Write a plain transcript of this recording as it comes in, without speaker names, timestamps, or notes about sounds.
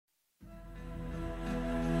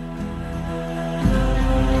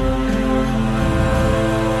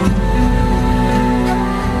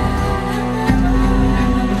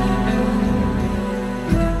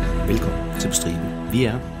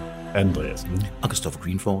Andreas og Christopher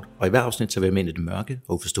Greenford, og i hver afsnit tager vi med ind i det mørke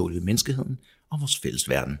og uforståelige ved menneskeheden og vores fælles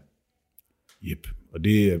verden. Yep. Og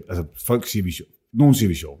det er, altså folk siger vi sjov. Nogen siger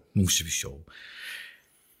vi sjov. Nogle siger vi sjov.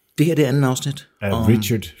 Det her er det andet afsnit af om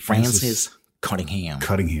Richard Francis Cottingham.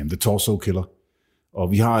 Cottingham, The Torso Killer.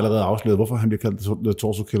 Og vi har allerede afsløret, hvorfor han bliver kaldt The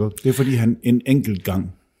Torso Killer. Det er fordi han en enkelt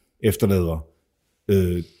gang efterlader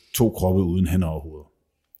 2 kroppe uden hænder og hoveder.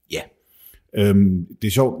 Ja. Det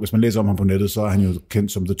er sjovt, hvis man læser om ham på nettet, så er han jo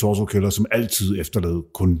kendt som The Torso Killer, som altid efterlader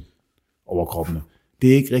kun overkroppene.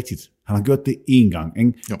 Det er ikke rigtigt. Han har gjort det 1 gang.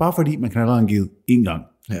 Ikke? Bare fordi man kan allerede angive 1 gang.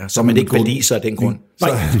 Ja, så man ikke vil lide sig af den grund. Nej,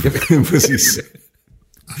 præcis.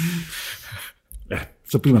 Ja,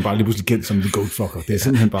 så bliver man bare lige pludselig kendt som The Goat Fucker. Det er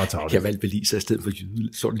simpelthen bare tarveligt. Jeg valgte Belize i stedet for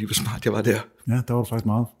jyde. Så det lige, hvor smart jeg var der. Ja, der var du faktisk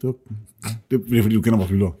meget. Det er fordi, du kender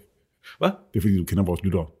vores lyttere. Hvad? Det er fordi, du kender vores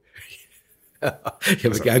lyttere.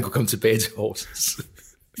 Jeg vil gerne kunne komme tilbage til Horsens.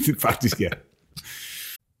 Faktisk, ja.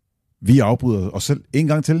 Vi afbryder os selv en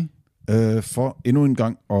gang til, for endnu en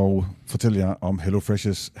gang at fortælle jer om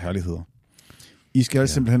HelloFresh's herligheder. I skal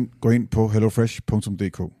simpelthen gå ind på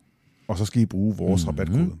hellofresh.dk, og så skal I bruge vores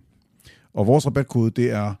rabatkode. Og vores rabatkode,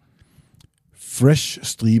 det er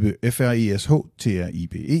FRESH-stribe,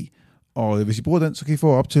 FRESH-TRIBE. Og hvis I bruger den, så kan I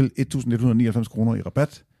få op til 1.199 kroner i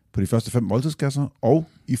rabat på de første 5 måltidskasser, og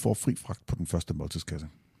I får fri fragt på den første måltidskasse.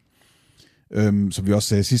 Som vi også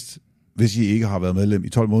sagde sidst, hvis I ikke har været medlem i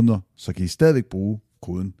 12 måneder, så kan I stadigvæk bruge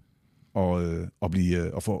koden og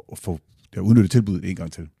få udnyttet tilbuddet en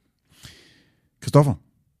gang til. Christoffer,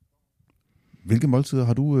 hvilke måltider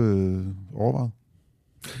har du overvejet?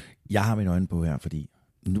 Jeg har mine øjne på her, fordi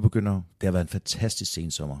nu begynder, det har været en fantastisk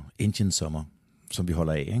sensommer, Indian sommer, som vi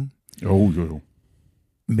holder af, ikke? Jo.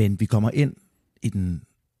 Men vi kommer ind i den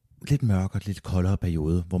lidt mørkere, lidt koldere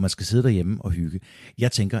periode, hvor man skal sidde derhjemme og hygge.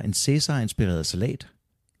 Jeg tænker, en Cæsar-inspireret salat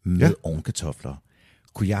med ovenkartofler,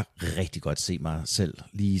 kunne jeg rigtig godt se mig selv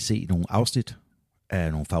lige se nogle afsnit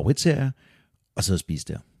af nogle favoritserier, og sidde og spise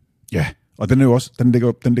der. Ja, og den er jo også, den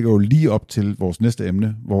ligger jo lige op til vores næste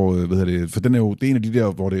emne, hvor, for det er en af de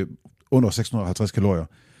der, hvor det er under 650 kalorier.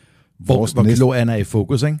 Hvor kalorierne er i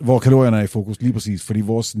fokus, ikke? Hvor kalorierne er i fokus, lige præcis, fordi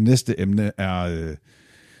vores næste emne er,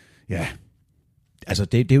 Altså,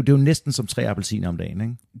 det er jo næsten som 3 appelsiner om dagen,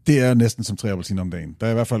 ikke? Det er næsten som 3 appelsiner om dagen. Der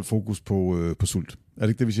er i hvert fald fokus på sult. Er det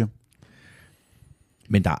ikke det, vi siger?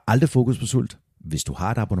 Men der er aldrig fokus på sult, hvis du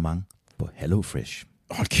har et abonnement på HelloFresh.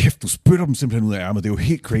 Hold kæft, du spytter dem simpelthen ud af ærmet. Det er jo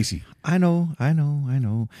helt crazy. I know.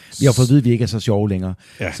 Vi har fået at vide, at vi ikke er så sjove længere,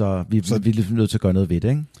 så vi er nødt til at gøre noget ved det,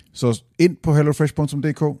 ikke? Så ind på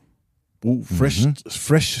hellofresh.dk, brug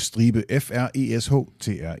fresh-stribe,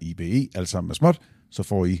 FRESH-TRIBE, alt sammen med småt, så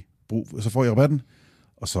får I rabatten,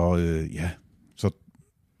 og så, så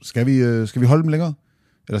skal vi holde dem længere,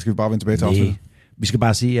 eller skal vi bare vende tilbage til afsnittet? Vi skal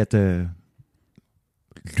bare sige, at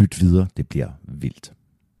lyt videre, det bliver vildt.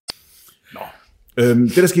 Nå.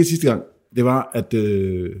 Det, der skete sidste gang, det var, at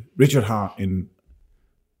Richard har en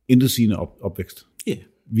intetsigende opvækst. Yeah.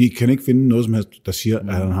 Vi kan ikke finde noget som helst, der siger,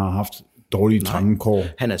 at han har haft dårlige trange kår.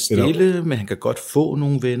 Han er stille, men han kan godt få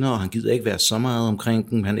nogle venner, og han gider ikke være så meget omkring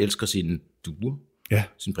dem. Han elsker sine duer,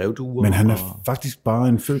 sine brevduer. Men han er faktisk bare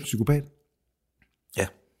en født psykopat. Ja.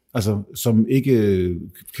 Altså, som ikke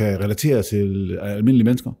kan relatere til almindelige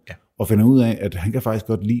mennesker. Ja. Og finder ud af, at han kan faktisk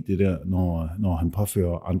godt lide det der, når han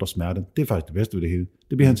påfører andre smerte. Det er faktisk det bedste ved det hele.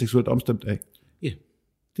 Det bliver han seksuelt omstemt af. Ja.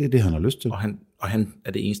 Det er det, han har lyst til. Og han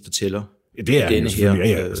er det eneste, der tæller. Ja, det er denne her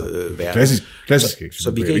verden. Klassisk.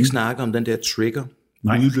 Så vi kan ikke snakke om den der trigger,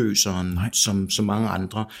 udløseren, som mange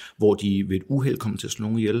andre, hvor de ved et uheld kommer til at slå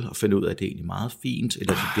nogen ihjel, og finder ud af, at det er egentlig meget fint,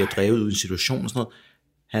 eller de bliver drevet ud i en situation og sådan noget.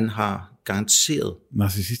 Han har garanteret...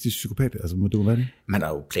 Narcissistisk psykopat, altså må det være det? Man har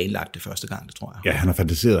jo planlagt det første gang, det tror jeg. Ja, han har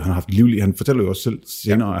fantaseret, han har haft livlige... Han fortæller jo også selv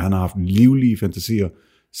senere, at han har haft livlige fantasier,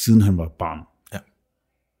 siden han var barn. Ja.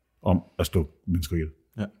 Om at slå mennesker ihjel.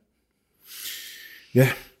 Ja. Ja.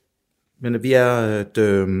 Men vi er...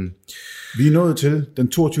 Vi er nået til den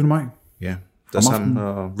 22. maj. Ja, der sammen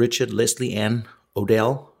Richard Leslie Ann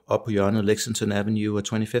Odell op på hjørnet Lexington Avenue og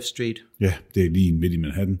 25th Street. Ja, det er lige midt i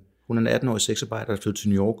Manhattan. Hun er en 18-årig sexarbejder, der flyttede til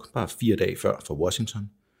New York bare 4 dage før fra Washington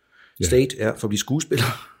State for at blive skuespiller.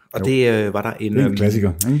 Og det var der en... Det er en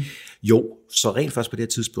klassiker, ikke? Jo, så rent først på det her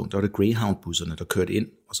tidspunkt, der var det Greyhound-busserne, der kørte ind,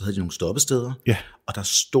 og så havde de nogle stoppesteder, og der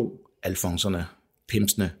stod alfonserne,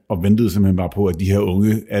 pimsene. Og ventede simpelthen bare på, at de her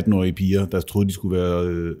unge 18-årige piger, der troede, de skulle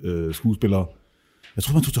være skuespillere, jeg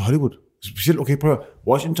troede, man tog til Hollywood. Specielt, okay, prøv at høre,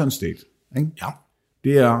 Washington State, ikke? Ja.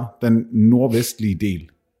 Det er den nordvestlige del.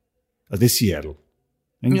 Altså det er Seattle.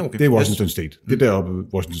 Ja, okay. Det er Washington State. Det er deroppe,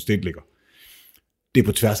 Washington State ligger. Det er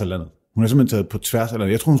på tværs af landet. Hun er simpelthen taget på tværs af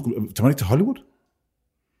landet. Jeg tror, hun skulle... Tager man ikke til Hollywood?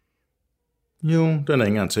 Jo, den er ikke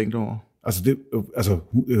engang tænkt over.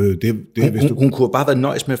 Hun kunne bare være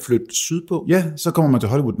nøjes med at flytte sydpå. Ja, så kommer man til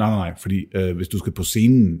Hollywood. Nej, fordi hvis du skal på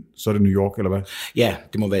scenen, så er det New York, eller hvad? Ja,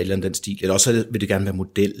 det må være et eller andet den stil. Eller også vil det gerne være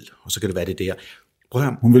model, og så kan det være det der. Prøv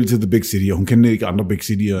her. Hun vil til the big city, og hun kender ikke andre big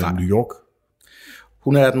city'er end New York.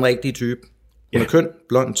 Hun er den rigtige type. Hun er køn,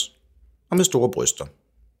 blond og med store bryster.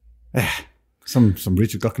 Ja, som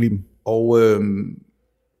Richard godt kan lide dem. Og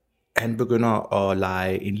han begynder at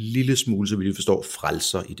lege en lille smule, så vi lige forstår,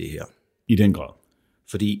 frelser i det her. I den grad.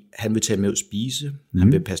 Fordi han vil tage med at spise,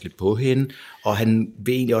 han vil passe lidt på hende, og han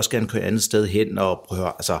vil egentlig også gerne køre et andet sted hen og prøve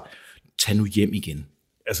at tage nu hjem igen.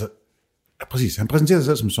 Altså, præcis. Han præsenterer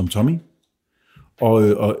sig selv som Tommy,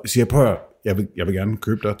 og siger, prøv jeg vil gerne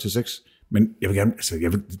købe dig til sex, men jeg vil gerne,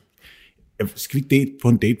 skal vi ikke date på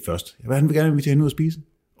en date først? Han vil gerne invitere hende ud at spise.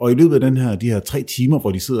 Og i løbet af de her 3 timer,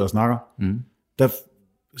 hvor de sidder og snakker, der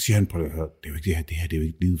siger han, prøv at høre, det er jo ikke det her, det er jo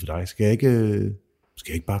ikke livet for dig. Skal jeg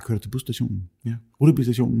ikke bare køre dig til busstationen? Ja.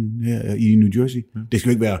 Rutebilstationen her i New Jersey. Ja. Det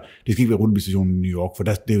skal ikke være rutebilstationen i New York, for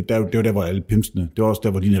det er jo der, hvor alle pimsene, det er også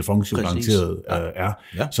der, hvor din Alfonso garanteret er.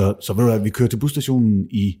 Ja. Så ved du hvad, vi kører til busstationen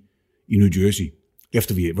i New Jersey,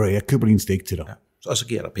 efter jeg køber lige en steak til dig. Ja. Og så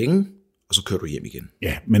giver jeg dig penge, og så kører du hjem igen.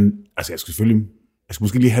 Ja, men altså, jeg skal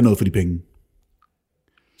måske lige have noget for de penge.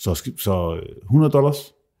 Så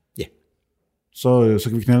 $100. Ja. Så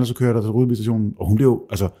kan vi knalde, så kører jeg dig til rutebilstationen. Og hun bliver jo,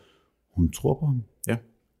 altså, hun tror på ham. Ja.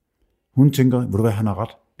 Hun tænker, ved du hvad, han har ret.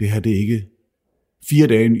 Det her, det er ikke 4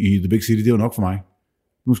 dage i The Big City, det er jo nok for mig.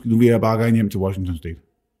 Nu vil jeg bare gerne hjem til Washington State.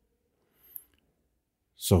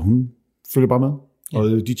 Så hun følger bare med. Ja.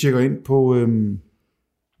 Og de tjekker ind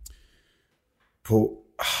på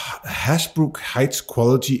Hasbrook Heights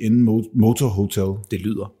Quality Inn Motor Hotel. Det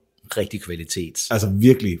lyder rigtig kvalitet. Altså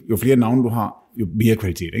virkelig, jo flere navne du har, jo mere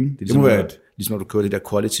kvalitet, ikke? Det må være ligesom når du kører det der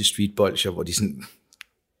Quality Street bolcher, hvor de sådan,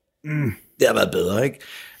 det har været bedre, ikke?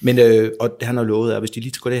 Men og det han har lovet er, hvis de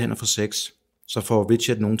lige går derhen og får sex, så får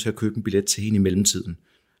Richard nogen til at købe en billet til hende i mellemtiden.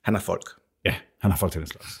 Han har folk. Ja, han har folk til den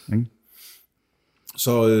slags, ikke?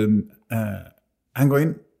 Så han går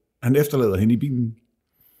ind, han efterlader hende i bilen,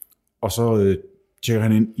 og så tjekker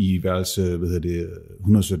han ind i værelse,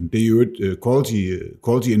 117. Det er jo et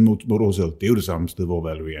Quality Inn Motor Hotel. Det er jo det samme sted, hvor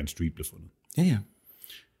Valerie Ann Street blev fundet. Ja.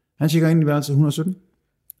 Han tjekker ind i værelse 117,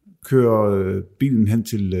 kører bilen hen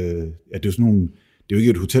til, det er jo sådan nogle, det er jo ikke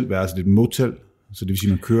et hotelværelse, det er et motel, så det vil sige,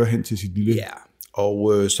 man kører hen til sit lille... Ja,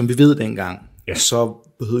 og som vi ved dengang, så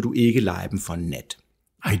behøver du ikke lege dem for en nat.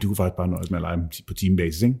 Nej, du kan faktisk bare nøjes med at lege dem på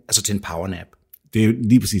teambasis, ikke? Altså til en powernap. Det er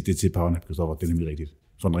lige præcis det til powernap, Christoffer, det er nemlig rigtigt.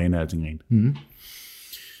 Sådan rene er alting rent. Mm-hmm.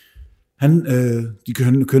 De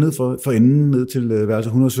kører ned for enden ned til værelse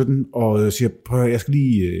 117 og siger, prøv at jeg skal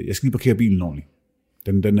lige parkere bilen ordentligt.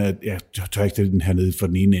 Den er, jeg tør ikke til den her nede for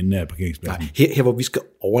den ene ende af parkeringspladsen. Nej, her hvor vi skal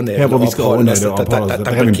overnatte. Her hvor vi skal overnatte og opholde os,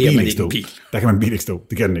 der kan man bil ikke stå. Bil. Der kan man bil ikke stå.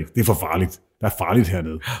 Det kan den ikke. Det er for farligt. Der er farligt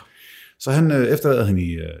hernede. Så han efterlader hende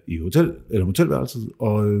i motelværelset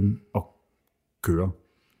og kører.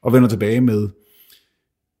 Og vender tilbage med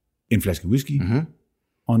en flaske whisky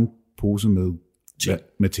og en pose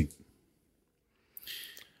med ting.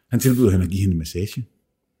 Han tilbyder hende at give hende en massage.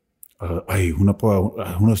 Og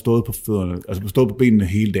hun har stået på fødderne, altså stået på benene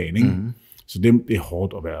hele dagen, ikke? Mm-hmm. Så det er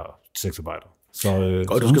hårdt at være sexarbejder. Så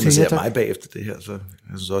godt, du skal massere mig bagefter det her, så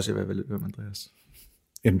jeg synes også, jeg vil være lidt med Andreas.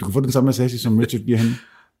 Jamen, du kan få den samme massage, som Richard giver hende.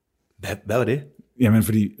 Hvad var det? Jamen,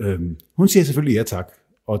 fordi hun siger selvfølgelig ja tak,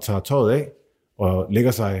 og tager tøjet af, og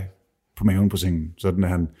lægger sig på maven på sengen, sådan at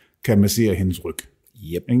han kan massere hendes ryg.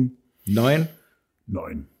 Yep. Ikke?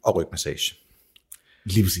 Nøgen. Og rygmassage.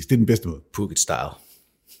 Lige præcis, det er den bedste måde. Phuket style.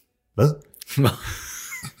 Hvad?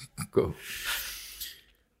 Go.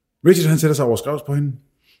 Richard han sætter sig over skrevs på hende,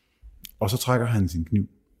 og så trækker han sin kniv.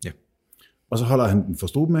 Ja. Og så holder han den for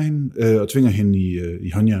struben af hende, og tvinger hende i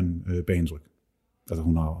håndjern bag hendes ryg. Altså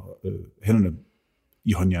hun har hænderne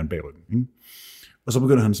i håndjern bag ryggen. Ikke? Og så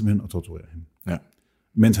begynder han simpelthen at torturere hende. Ja.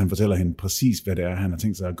 Mens han fortæller hende præcis, hvad det er, han har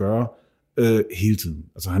tænkt sig at gøre hele tiden.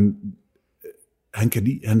 Altså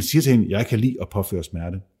han siger til hende, jeg kan lide at påføre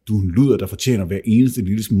smerte. Du er en luder, der fortjener hver eneste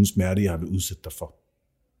lille smule smerte, jeg vil udsætte dig for.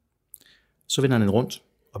 Så vender han rundt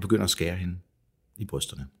og begynder at skære hende i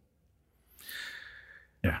brysterne.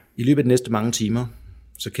 Ja. I løbet af de næste mange timer,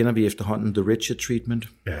 så kender vi efterhånden The Richard Treatment.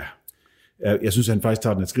 Ja. Jeg synes, han faktisk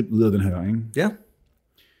tager den et skridt videre den her gang. Ikke? Ja.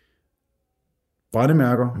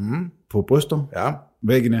 Brændemærker på bryster,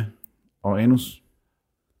 vagina og anus.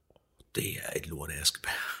 Det er et lorte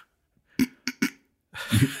askebær.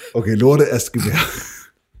 Okay, lorte askebær.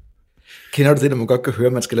 Kender du det, når man godt kan høre,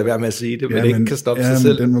 at man skal lade være med at sige det, men ikke kan stoppe sig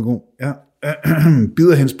selv? Den var god. Ja.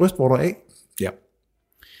 Bider hendes brystvorter af. Ja.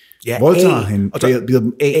 Ja, voldtager hende, og bider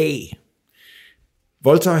dem af.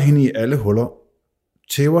 voldtager hende i alle huller,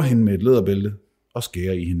 tæver hende med et læderbælte og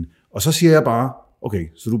skærer i hende. Og så siger jeg bare, okay,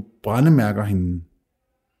 så du brændemærker hende,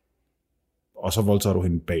 og så voldtager du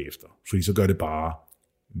hende bagefter. Fordi så gør det bare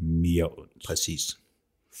mere ondt. Præcis.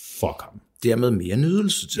 Fuck ham. Dermed mere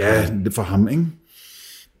nydelse til Ja, det er for ham, ikke?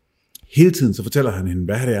 Hele tiden så fortæller han hende,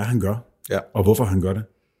 hvad det er, han gør, og hvorfor han gør det.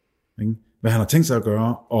 Ikke? Hvad han har tænkt sig at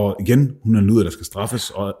gøre, og igen, hun er nødt, der skal straffes,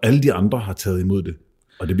 og alle de andre har taget imod det,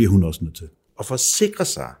 og det bliver hun også nødt til. Og for at sikre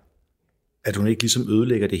sig, at hun ikke ligesom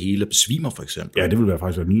ødelægger det hele og besvimer for eksempel. Ja, det vil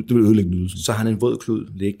det vil ødelægge nydelsen. Så har han en våd klud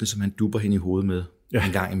liggende, som han dupper hende i hovedet med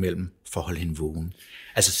en gang imellem, for at holde hende vågen.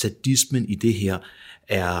 Altså sadismen i det her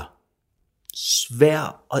er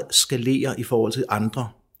svær at skalere i forhold til andre,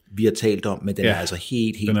 vi har talt om, men den er altså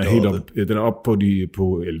helt den er helt op, den er op på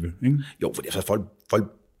 11, ikke? Jo, for altså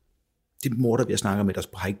folk det morder, vi har snakket med, der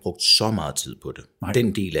har ikke brugt så meget tid på det. Nej.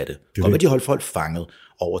 Den del af det. Godt, at de holdt folk fanget.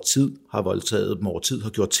 Over tid har voldtaget dem, over tid har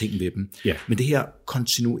gjort ting ved dem. Ja. Men det her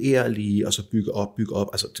kontinuerlige, og så bygge op.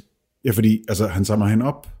 Altså, ja, fordi altså, han samler hende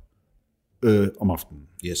op om aftenen.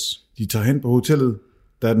 Yes. De tager hen på hotellet,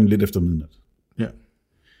 der er den lidt efter midnat. Ja.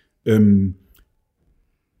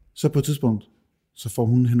 Så på et tidspunkt, så får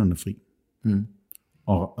hun hænderne fri.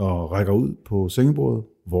 Og rækker ud på sengebordet,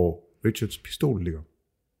 hvor Richards pistol ligger.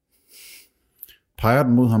 Peger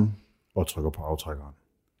den mod ham og trykker på aftrækkeren.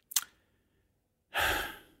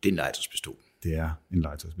 Det er en legetøjspistol. Det er en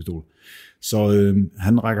legetøjspistol. Så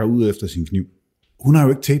han rækker ud efter sin kniv. Hun har jo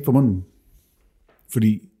ikke tape på munden,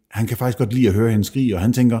 fordi han kan faktisk godt lide at høre hende skrige, og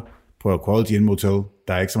han tænker på Quality Inn Motel,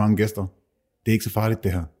 der er ikke så mange gæster. Det er ikke så farligt,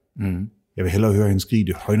 det her. Jeg vil hellere høre hende skrige,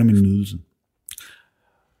 det højner min nydelse.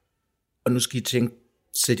 Og nu skal I tænke,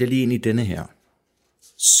 sæt jer lige ind i denne her.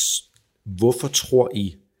 Hvorfor tror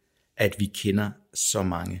I, at vi kender så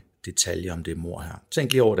mange detaljer om det mor her?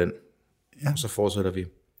 Tænk lige over den, og så fortsætter vi.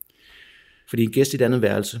 Fordi en gæst i et andet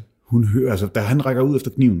værelse. Hun hører, altså, da han rækker ud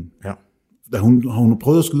efter kniven, da hun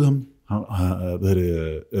prøvede at skyde ham,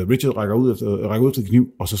 Richard rækker ud efter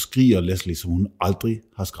kniv, og så skriger Leslie, som hun aldrig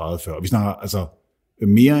har skreget før. Vi snakker altså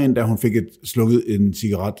mere end da hun fik slukket en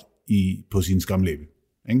cigaret på sin skamlæbe.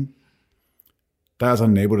 Ikke? Der er altså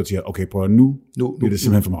en nabo, der siger, okay, prøv at nu bliver det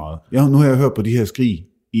simpelthen for meget. Ja, nu har jeg hørt på de her skrig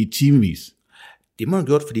i timevis. Det må han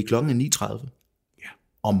gjort, fordi klokken er 9:30. Ja.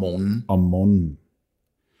 Om morgenen.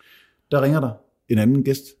 Der ringer der en anden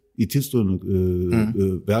gæst i tilstødende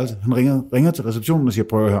værelse. Han ringer til receptionen og siger,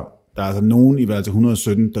 prøv at høre, der er altså nogen i værelse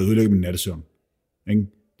 117, der ødelægger min nattesøvn. Ikke?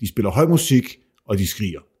 De spiller høj musik, og de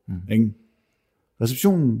skriger. Ikke?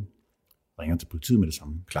 Receptionen ringer til politiet med det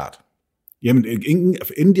samme. Klart. Jamen,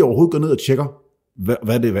 inden de overhovedet går ned og tjekker,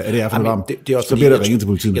 hvad det er for alarm, så bliver der ringet til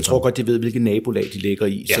politiet. Jeg tror godt, de ved, hvilke nabolag de ligger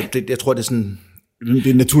i. Ja. Så jeg tror, det er sådan... Det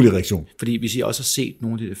er en naturlig reaktion. Fordi hvis I også har set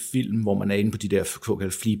nogle af de der film, hvor man er inde på de der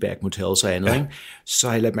såkaldte Fleabag Motels og andet, ikke? Så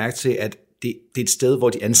har jeg lagt mærke til, at det er et sted, hvor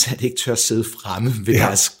de ansatte ikke tør sidde fremme ved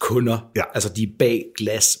deres kunder. Ja. Altså de er bag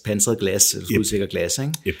pansret glas, eller skudsikker glas.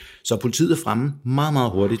 Ikke? Så politiet er fremme meget,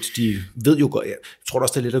 meget hurtigt. De ved jo godt, jeg tror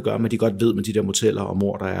også, det er lidt at gøre med, at de godt ved med de der moteller og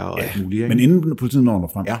mor, der er og alt muligt. Ikke? Men inden politiet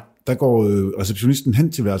når frem, der går receptionisten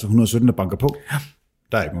hen til værelse 117 og banker på. Ja.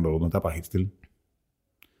 Der er ikke nogen, der åbner, der er bare helt stille.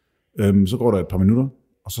 Så går der et par minutter,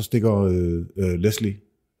 og så stikker Leslie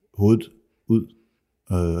hovedet ud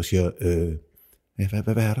og siger,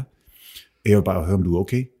 hvad er der? Jeg vil bare høre, om du er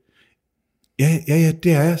okay. Ja,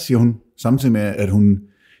 det er jeg, siger hun, samtidig med, at hun,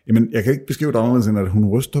 jamen, jeg kan ikke beskrive det anderledes, end at hun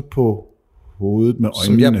ryster på hovedet med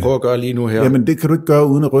øjnene. Som jeg prøver at gøre lige nu her. Jamen, det kan du ikke gøre,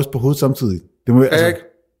 uden at ryste på hovedet samtidig. Det må jeg ikke.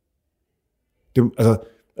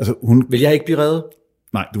 Altså, hun... Vil jeg ikke blive reddet?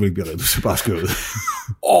 Nej, du vil ikke blive reddet, du ser bare skæv ud.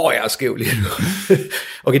 Jeg er skæv lige nu.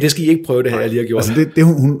 Okay, det skal I ikke prøve, det her, jeg lige har gjort. Altså,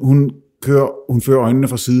 hun fører øjnene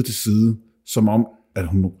fra side til side, som om, at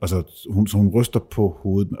hun ryster på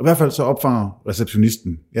hovedet. I hvert fald så opfanger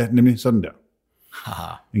receptionisten. Ja, nemlig sådan der.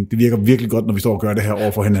 Det virker virkelig godt, når vi står og gør det her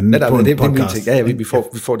over for hinanden på en podcast. Ja, vi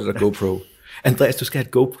får det der GoPro. Andreas, du skal have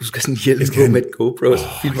et GoPro. Du skal sådan hjælpe på med et GoPro. Så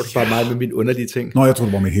filmer du bare meget med mine underlige ting. Nå, jeg tror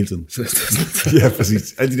du var med hele tiden. Ja,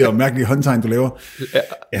 præcis. Alle de der mærkelige håndtegn, du laver.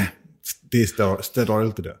 Ja, det er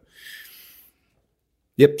stadøjlet, det der.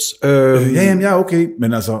 Jeps. Jamen, jeg er okay,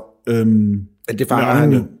 men altså... Det fanger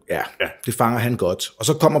han jo. Ja, det fanger han godt. Og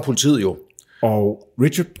så kommer politiet jo. Og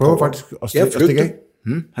Richard prøver faktisk at stikke af.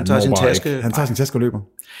 Han tager sin taske. Han tager sin taske og løber.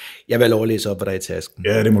 Jeg vil lov at læse op, hvad der er i tasken.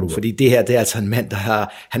 Ja, det må du. Fordi det her, det er altså en mand, der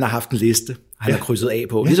har haft en liste. Han har krydset af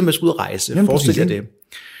på. Ligesom at skulle ud at rejse. Forestil jer det.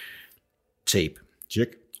 Tape. Check.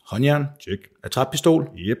 Håndjern. Check. Attrappistol.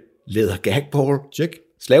 Yep. Læder gagball. Check.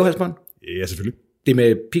 Slavehalsbånd. Ja, selvfølgelig. Det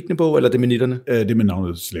med pikkene på, eller det med nitterne? Det med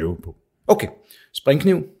navnet slave på. Okay.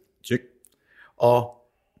 Springkniv. Check. Og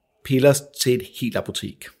piller til et helt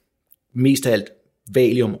apotek. Mest af alt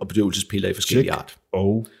valium og bedøvelsespiller i forskellige art.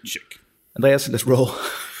 Og check. Andreas, let's roll.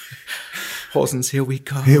 Horsens, here we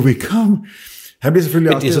come. Here we come. Han bliver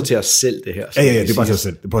selvfølgelig Men det er så til os selv, det her. Ja, det er bare til os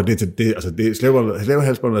selv. Det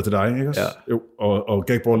slæberhalsbåndet er til dig, ikke også? Ja. Jo, og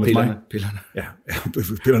gagballen er til mig. Pillerne. Ja,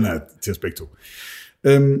 pillerne er til os begge to.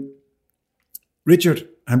 Richard,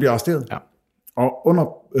 han bliver arresteret. Ja. Og under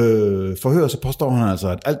forhøret, så påstår han altså,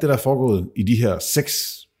 at alt det, der er foregået i de her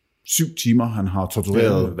 6-7 timer, han har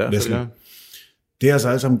tortureret Leslie, det er altså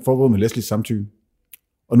alt sammen foregået med Leslies samtykke.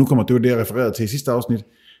 Og nu kommer det jo det, jeg refererede til i sidste afsnit.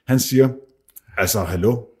 Han siger, altså,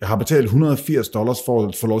 hallo, jeg har betalt $180 for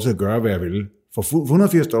at få lov til at gøre, hvad jeg vil. For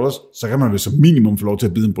 $180, så kan man vel som minimum få lov til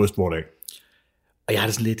at bide en brystvort af. Og jeg har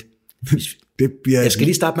det sådan lidt... Jeg skal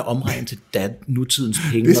lige starte med omregning til nutidens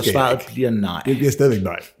penge, og svaret bliver nej. Det bliver stadigvæk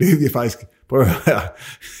nej. Det bliver faktisk... Prøv at høre her.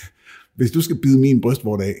 Hvis du skal bide min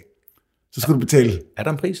brystvort af, så skal du betale... Er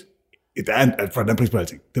der en pris? Der er en pris på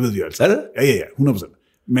alting. Det ved vi altså. Er det? Ja,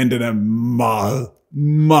 100%. Men den er meget,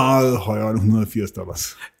 meget højere end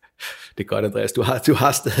 $180. Det er godt, Andreas. Du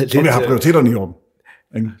har stadig lidt... Jeg har prioriteterne i orden.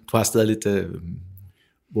 Ikke? Du har stadig lidt...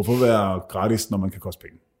 Hvorfor være gratis, når man kan koste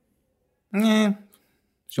penge? Ja.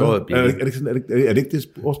 Er det ikke det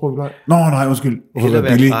ordsprog, vi har? Nå, nej, undskyld. Hvorfor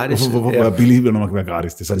være billig? Hvorfor være billig, når man kan være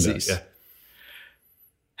gratis? Det er sådan der. Ja.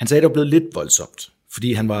 Han sagde, at det var blevet lidt voldsomt,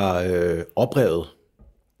 fordi han var oprevet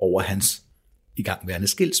over hans igangværende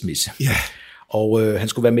skilsmisse. Ja. Og han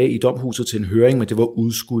skulle være med i domhuset til en høring, men det var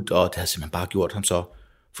udskudt, og det havde simpelthen bare gjort ham så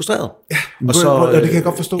frustreret. Ja, og så, det kan jeg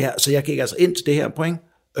godt forstå. Ja, så jeg gik altså ind til det her point.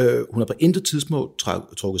 Hun har på intet tidspunkt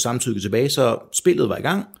trukket samtykke tilbage, så spillet var i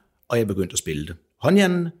gang, og jeg begyndte at spille det.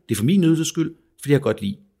 Håndjernen, det er for min nydelses skyld, fordi jeg godt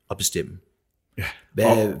lide at bestemme. Ja.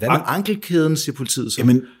 Hvad med ankelkæden, siger politiet så?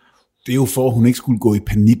 Jamen, det er jo for, at hun ikke skulle gå i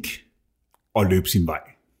panik og løbe sin vej.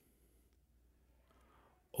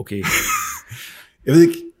 Okay. Jeg ved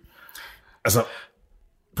ikke, altså,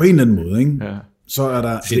 på en eller anden måde, ikke? Ja. Så er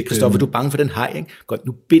der... Det er Christoffer, du er bange for den haj, ikke? Godt,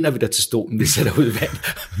 nu binder vi dig til stolen, vi sætter ud i vand.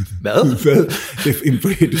 Hvad?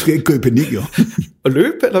 Du skal ikke gå i panik, jo. Og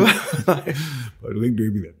løbe, eller hvad? Nej. Du kan ikke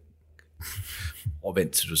løbe i vand. Og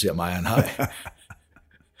vent til du ser mig, han haj.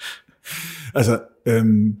 Altså,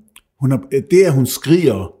 det at hun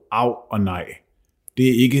skriger af og nej, det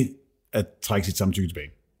er ikke at trække sit samtykke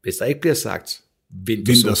tilbage. Hvis der ikke bliver sagt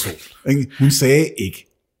vintersol. Hun sagde ikke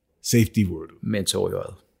safety word. Men tår i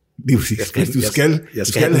øjet. Det er præcis. Jeg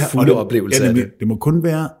skal have fulde oplevelse af det. Det må kun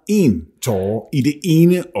være én tåre i det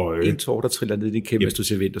ene øje. En tåre, der triller ned i din kæmpe, hvis du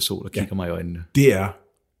ser vintersol og kigger mig i øjnene. Det er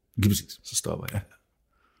lige præcis. Så stopper jeg. Ja.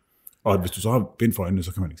 Og hvis du så har bind for øjnene,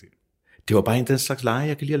 så kan man ikke se det. Det var bare en den slags lege,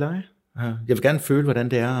 jeg kan lide at lege. Jeg vil gerne føle,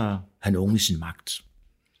 hvordan det er at have nogen i sin magt.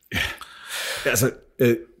 Ja. Altså,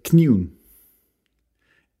 kniven.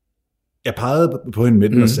 Jeg pegede på hende med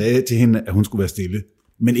den og sagde til hende, at hun skulle være stille,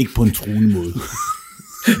 men ikke på en truende måde.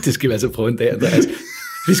 Det skal vi altså prøve en dag, Andreas.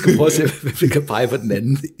 Vi skal prøve at se, hvad vi kan pege på den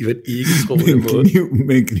anden i en ikke-truende måde.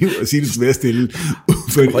 Med en kniv og sige det skal være stille.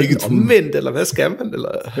 For en ikke omvendt, eller hvad skal man?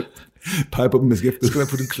 Eller... Pege på dem med skæftet. Skal man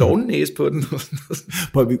putte en klovnenæse på den?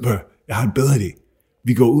 Jeg har en bedre idé.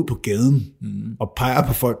 Vi går ud på gaden og peger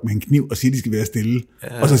på folk med en kniv og siger, de skal være stille.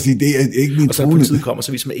 Ja. Og så siger, det er ikke min og så politiet kommer,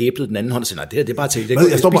 så viser man æblet den anden hånd og siger, nej, det er bare til.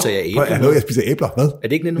 Jeg spiser æbler. Jeg spiser æbler. Hvad? Er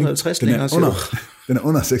det ikke 1950 længere? Den er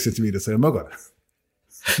under 6 cm, så jeg må godt.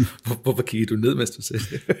 Hvorfor kigger du ned, mens du siger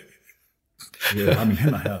det? Jeg har mine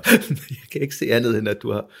hænder her. Jeg kan ikke se andet, end at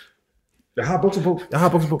du har... Jeg har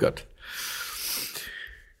bukser på. Godt.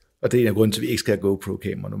 Og det er en af grunden til, at vi ikke skal have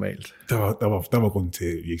GoPro-kamera normalt. Der var grunden til,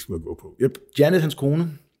 at vi ikke skulle have GoPro. Yep. Janet, hans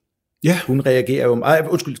kone, hun reagerer jo...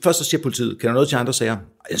 først så siger politiet, kan der noget til andre sager?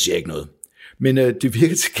 Jeg siger ikke noget. Men det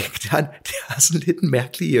virker til gengæld, det har sådan lidt en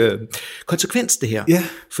mærkelig konsekvens, det her. Ja.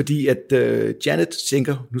 Fordi at Janet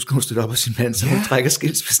tænker, nu skal hun støtte op af sin mand, så hun trækker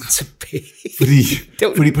skilsmissen tilbage.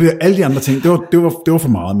 Fordi på alle de andre ting, det var for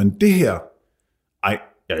meget, men det her...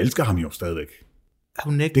 jeg elsker ham jo stadigvæk.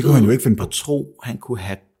 Det kunne han jo ikke finde på. At tro, han kunne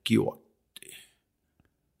have gjort det.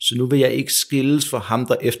 Så nu vil jeg ikke skilles for ham,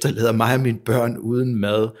 der efterlader mig og mine børn uden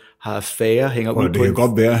mad, har affære, hænger ud på... Det kan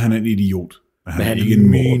godt være, at han er en idiot. Men han er ikke en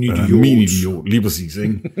min-idiot. Lige præcis,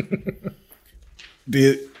 ikke?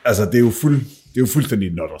 Det er jo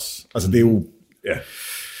fuldstændig notters. Altså, det er jo... Ja.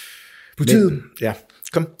 Politiet,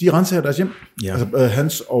 kom. De renser deres hjem. Ja. Altså,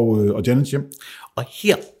 hans og Janets hjem. Og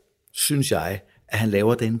her synes jeg, at han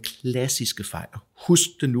laver den klassiske fejl. Husk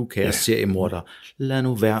det nu, kære seriemorder. Lad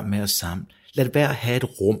nu være med at samle. Lad være at have et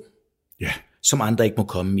rum, som andre ikke må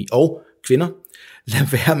komme i. Og kvinder, lad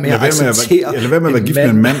være med at acceptere... Lad være med at være gift med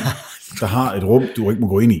en mand, der har et rum, du ikke må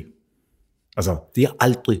gå ind i. Altså, det er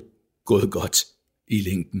aldrig gået godt i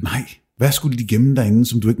længden. Nej. Hvad skulle de gemme derinde,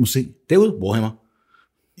 som du ikke må se? Derude, Warhammer.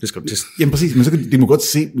 Jamen præcis, men så kan de må godt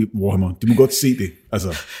se Warhammer. De må godt se det.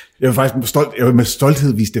 Altså, jeg var faktisk med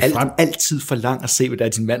stolthed vise det frem. Altid for langt at se, hvad der er,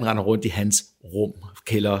 din mand render rundt i hans rum,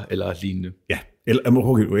 kælder eller lignende. Ja,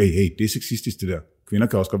 eller hey, det er sexistisk det der. Kvinder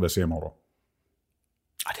kan også godt være seriemordere.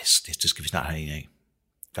 Det skal vi snart have en af.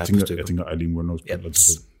 Jeg tænker Eileen Wuornos spiller til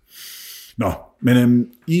fod. Nå, men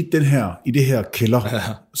i det her kælder,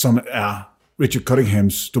 som er Richard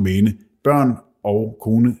Cottinghams domæne, børn og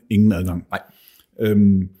kone, ingen adgang. Nej.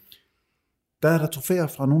 Der er der trofæer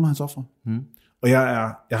fra nogle af hans ofre. Og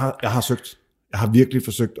jeg har virkelig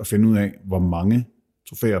forsøgt at finde ud af, hvor mange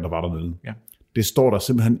trofæer der var dernede. Ja. Det står der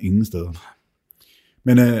simpelthen ingen steder.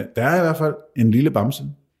 Men der er i hvert fald en lille bamse,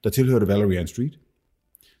 der tilhørte Valerie Ann Street.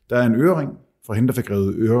 Der er en ørering fra hende, der fik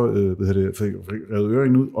revet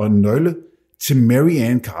øringen ud, og en nøgle til Mary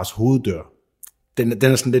Ann Carrs hoveddør. Den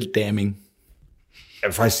er sådan lidt damning. Jeg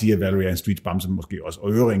vil faktisk sige, at Valerie Ann Streets bamse måske også,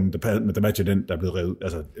 og øringen, der matcher den, der er blevet revet.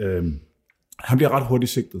 Altså, han bliver ret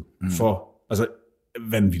hurtigt sigtet for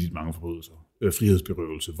vanvittigt mange forbrydelser.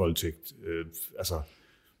 Frihedsberøvelse, voldtægt,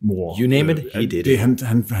 mord. You name it, he did it.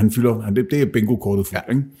 Han fylder, det er bingo-kortet fuldt,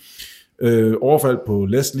 ja. Ikke? Overfald på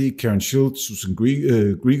Leslie, Karen Schultz, Susan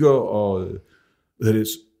Grieger, og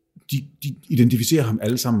de identificerer ham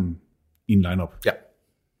alle sammen i en line-up. Ja.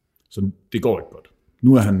 Så det går ikke godt.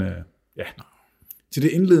 Nu er han, til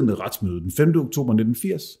det indledende retsmøde den 5. oktober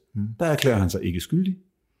 1980, der erklærer han sig ikke skyldig.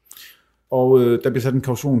 Og der bliver sat en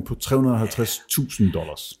kaution på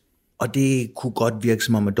 $350,000. Og det kunne godt virke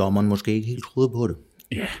som om, at dommeren måske ikke helt troede på det.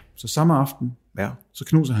 Ja, så samme aften, så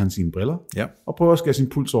knuser han sine briller, og prøver at skære sin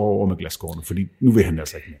puls over med glasskårene, fordi nu vil han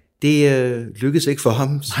altså ikke mere. Det lykkedes ikke for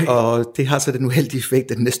ham, og det har så den uheldige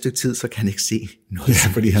effekt, at næste stykke tid, så kan han ikke se noget. Ja,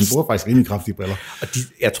 fordi han bruger faktisk rimelig kraftige briller. Og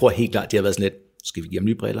jeg tror helt klart, det har været sådan lidt, skal vi give ham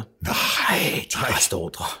nye briller? Nej, de er bedste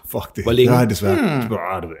ordre. Fuck det. Hvor længe? Nej, desværre. Det ved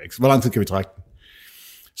jeg ikke. Hvor lang tid kan vi trække den?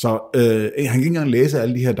 Så han kan ikke engang læse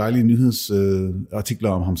alle de her dejlige nyhedsartikler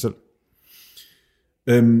om ham selv.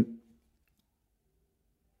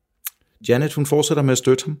 Janet, hun fortsætter med at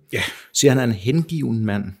støtte ham. Ja. Siger, han er en hengiven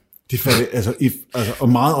mand. Det er og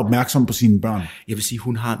meget opmærksom på sine børn. Jeg vil sige,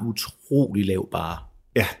 hun har en utrolig lav barre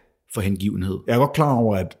for hengivenhed. Jeg er godt klar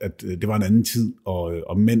over, at det var en anden tid,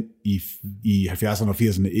 og mænd i 70'erne og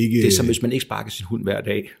 80'erne ikke... Det er som hvis man ikke sparker sin hund hver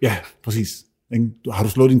dag. Ja, præcis. Har du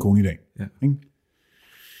slået din kone i dag? Ja. Ikke?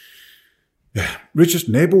 Ja. Richards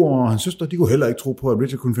naboer og hans søster, de kunne heller ikke tro på, at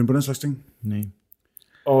Richard kunne finde på den slags ting. Nej.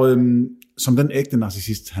 Og som den ægte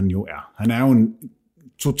narcissist, han jo er. Han er jo en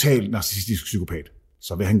total narcissistisk psykopat.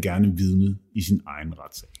 Så vil han gerne vidne i sin egen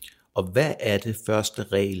retssag. Og hvad er det første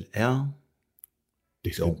regel er?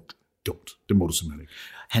 Det er dumt. Det må du simpelthen ikke.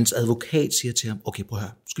 Hans advokat siger til ham, okay, prøv at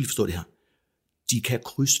høre, du skal lige forstå det her. De kan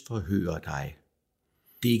krydsforhøre dig.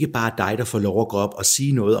 Det er ikke bare dig, der får lov at gå op og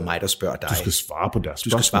sige noget, og mig, der spørger dig. Du skal svare på deres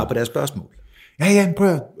spørgsmål. Du skal svare på deres spørgsmål. Ja, prøv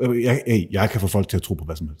at jeg kan få folk til at tro på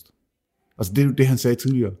hvad som helst. Altså, det er jo det, han sagde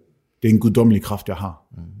tidligere. Det er en guddommelig kraft, jeg har.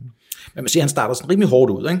 Men man siger, han starter sådan rimelig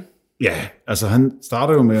hårdt ud, ikke? Ja, altså han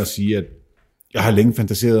starter jo med at sige, at jeg har længe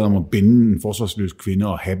fantaseret om at binde en forsvarsløs kvinde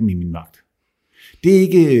og have dem i min magt. Det er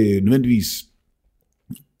ikke nødvendigvis...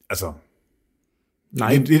 Altså...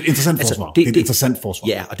 Nej. Det er et interessant forsvar. Det er et interessant forsvar.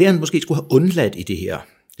 Ja, og det han måske skulle have undladt i det her,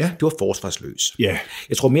 det var forsvarsløs. Ja.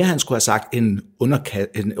 Jeg tror mere, han skulle have sagt en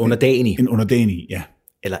underdanig. En underdanig, ja.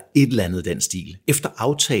 Eller et eller andet den stil. Efter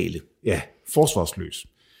aftale. Ja, forsvarsløs.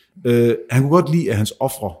 Han kunne godt lide, at hans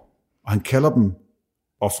ofre, og han kalder dem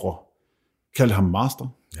ofre, kaldte ham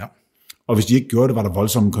master. Ja. Og hvis de ikke gjorde det, var der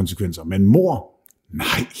voldsomme konsekvenser. Men mor,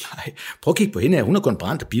 nej. Prøv at kigge på hende. Hun har kun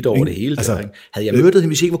brændt og bidt over det hele. Altså, havde jeg mødt hende,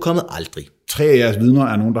 hvis jeg ikke var kommet? Aldrig. 3 af jeres vidner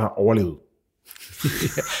er nogen, der har overlevet.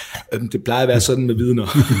 Det plejer at være sådan med vidner.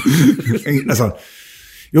 Altså,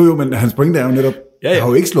 jo, men hans pointe er jo netop, jeg har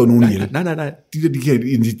jo ikke slået nogen ihjel. Nej. De kan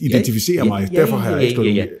identificere mig, derfor har jeg ikke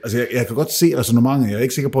slået nogen. Altså, jeg kan godt se resonemanget, jeg er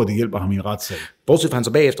ikke sikker på, at det hjælper ham i en retssag. Bortset fra han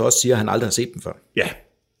så bagefter også siger, at han aldrig har set dem før. Ja.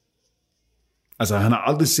 Altså, han har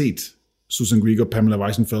aldrig set Susan Grieger, Pamela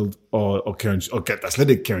Weisenfeld og Karen, og der er slet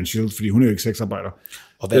ikke Karen Schultz, fordi hun er jo ikke sexarbejder.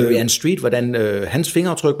 Og Valerie Ann Street, hvordan hans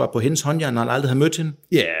fingeraftryk var på hendes håndjern, når han aldrig havde mødt hende?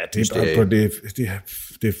 Ja,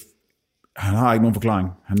 han har ikke nogen forklaring.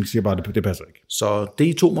 Han siger bare, at det passer ikke. Så det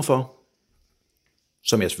I tog mig for,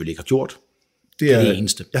 som jeg selvfølgelig ikke har gjort, det er det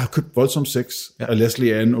eneste. Jeg har købt voldsom sex af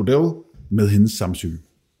Leslie Ann Odell med hendes samtykke.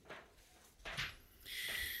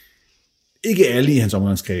 Ikke alle i hans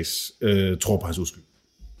omgangskreds tror på hans uskyld.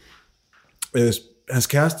 Hans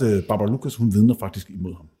kæreste, Barbara Lucas, hun vidner faktisk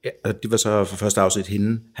imod ham. Ja, det var så for første afsnit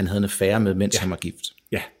hende, han havde en affære med, mens han var gift.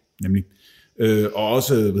 Ja, nemlig. Og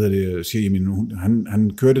også, siger Jemin,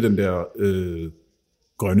 han kørte den der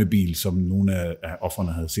grønne bil, som nogle af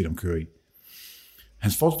offerne havde set ham køre i.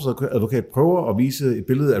 Hans forsvarsadvokat prøver at vise et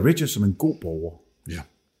billede af Richard som en god borger. Ja.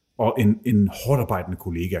 Og en hårdarbejdende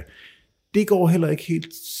kollega. Det går heller ikke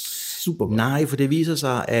helt super godt. Nej, for det viser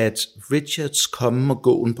sig, at Richards komme og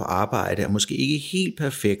gåen på arbejde er måske ikke helt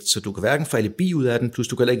perfekt, så du kan hverken få alibi ud af den, plus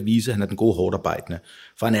du kan heller ikke vise, at han er den gode hårdarbejdende,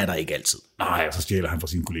 for han er der ikke altid. Nej, og så stjæler han fra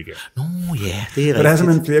sine kollegaer. Nå ja, det er rigtigt. Men der er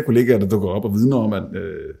simpelthen flere kollegaer, der dukker op og vidner om, at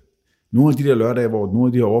nogle af de der lørdage, hvor nogle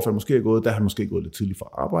af de her overfald måske er gået, der har han måske gået lidt tidligt fra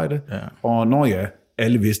arbejde. Ja. Og når ja,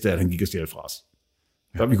 alle vidste, at han gik og stjal fra os.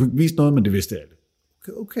 Så vi kunne ikke vise noget, men det vidste alle.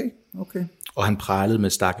 Okay. Og han pralede med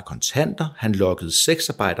stakke kontanter, han lokkede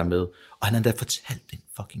sexarbejdere med, og han havde da fortalt den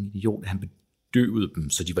fucking idiot, at han bedøvede dem,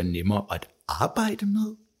 så de var nemmere at arbejde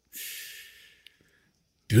med.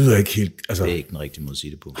 Det lyder ikke helt... Altså... Det er ikke den rigtige måde at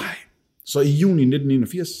sige det på. Nej. Så i juni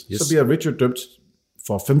 1981, så bliver Richard dømt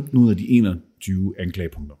for 15 ud af de 21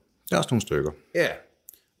 anklagepunkter. Der er også nogle stykker. Ja.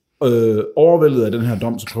 Overvældet af den her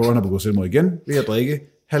dom, så prøver han at begå selvmord igen ved at drikke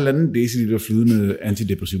 1,5 deciliter flydende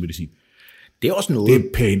antidepressiv medicin. Det er også noget. Det er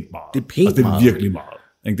pænt meget. Det er virkelig meget.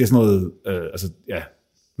 Det er sådan noget,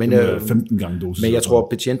 men, 15 gange dosis. Men jeg tror,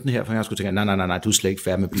 betjenten her for jeg skulle tænke, nej, du er slet ikke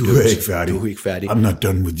færdig med Du er ikke færdig. I'm not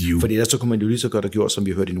done with you. Fordi ellers så kunne man jo lige så godt have gjort, som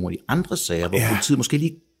vi hørte i nogle af de andre sager, hvor politiet måske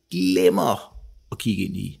lige glemmer at kigge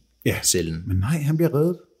ind i cellen. Men nej, han bliver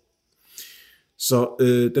reddet. Så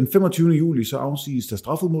den 25. juli, så afsiges der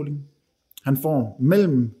strafudmåling. Han får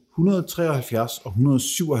mellem 173 og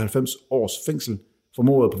 197 års fængsel for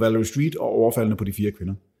mordet på Valerie Street og overfaldene på de 4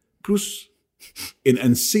 kvinder. Plus en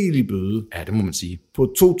anselig bøde. Ja, det må man sige.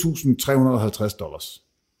 På $2,350.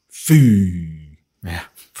 Fy. Ja,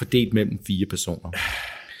 fordelt mellem 4 personer.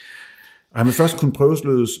 Han vil først kunne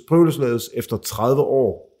prøveløslades efter 30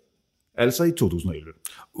 år. Altså i 2011.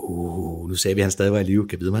 Nu sagde vi, at han stadig var i live.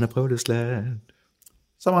 Kan vide, om han er prøveløsladt?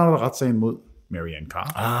 Så var der retssagen mod Marianne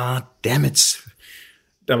Carr. Dammit.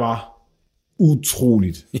 Der var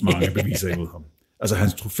utroligt mange beviser imod ham. Altså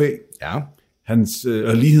hans trofæ. Ja. Hans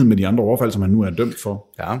lighed med de andre overfald, som han nu er dømt for.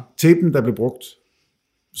 Ja. Tapen, der blev brugt,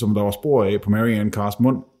 som der var spor af på Marianne Carrs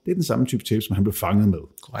mund, det er den samme type tape, som han blev fanget med.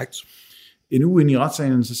 Korrekt. En uge ind i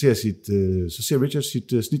retssagen, så ser Richard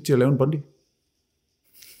sit snit til at lave en Bundy.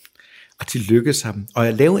 Og det lykkedes ham. Og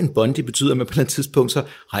at lave en Bundy betyder, at man på et eller andet tidspunkt, så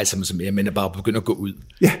rejser man sig mere, men er bare begynder at gå ud.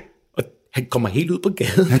 Ja. Og han kommer helt ud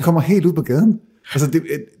på gaden. Altså,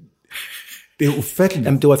 det er ufatteligt.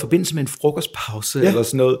 Jamen, det var i forbindelse med en frokostpause eller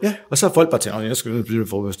sådan noget. Ja. Og så har folk bare tænkt, jeg skal blive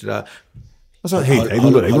frokost, det der. Og så, hey, der er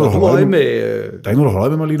ikke nogen, der holder øje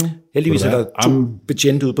med mig lige nu. Heldigvis er der 2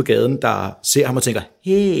 betjente ude på gaden, der ser ham og tænker,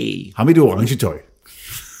 hey. Ham i det orange tøj.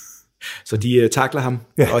 Så de takler ham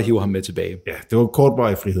og hiver ham med tilbage. Ja, det var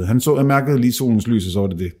kortvarig frihed. Han mærkede lige solens lys, og så var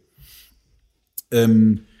det det.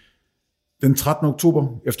 Den 13.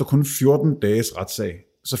 oktober, efter kun 14 dages retssag,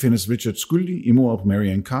 så findes Richard skyldig i mordet på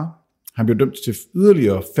Marianne Carr. Han blev dømt til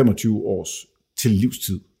yderligere 25 års til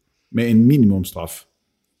livstid, med en minimumstraf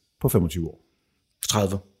på 25 år.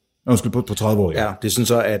 30. På 30 år, ja. Ja, det er sådan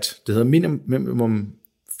så, at det hedder minimum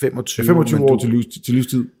 25. 25 år til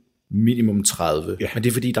livstid. Minimum 30. Ja. Men det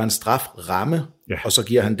er fordi, der er en straframme, og så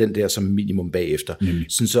giver han den der som minimum bagefter.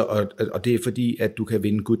 Sådan så, og det er fordi, at du kan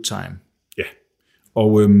vinde good time. Ja,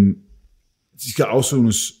 og de skal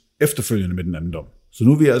afsones efterfølgende med den anden dom. Så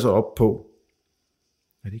nu er vi altså oppe på...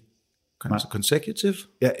 Er det ikke consecutive?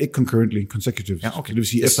 Ja, ikke concurrently, consecutive. Ja, okay. Det vil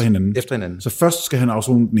sige efter hinanden. Efter hinanden. Så først skal han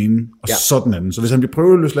afzone den ene, og så den anden. Så hvis han bliver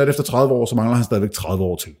prøveløsladt efter 30 år, så mangler han stadigvæk 30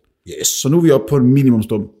 år til. Yes. Så nu er vi oppe på en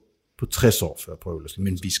minimumsdom på 60 år før prøveløsladelse.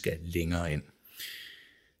 Men vi skal længere ind.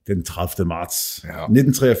 Den 30. marts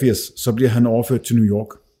 1983, så bliver han overført til New York.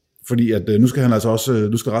 Fordi at nu skal han altså også,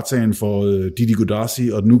 nu skal retssagen for Didi Godassi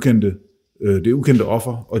og det ukendte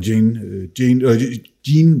offer og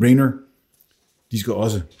Jean Rayner, de skal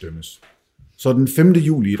også dømmes. Så den 5.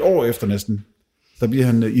 juli, et år efter næsten, der bliver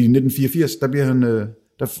han i 1984, der bliver han,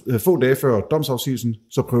 der få dage før domsafsigelsen,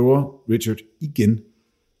 så prøver Richard igen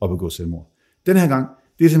at begå selvmord. Den her gang,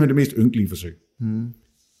 det er simpelthen det mest ynkelige forsøg.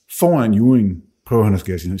 Foran juryen prøver han at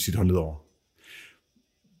skære sit håndled over.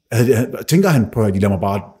 Tænker han på, at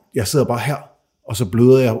jeg sidder bare her, og så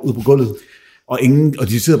bløder jeg ud på gulvet, og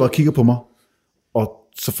de sidder bare og kigger på mig, og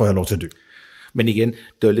så får jeg lov til at dø. Men igen,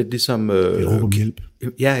 det var lidt ligesom... Jeg råber om hjælp.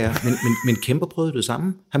 Ja, men Kæmper prøvede det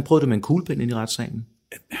samme. Han prøvede det med en kuglepen ind i retssagen.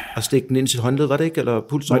 Og stikke den ind i sit håndled, var det ikke? Eller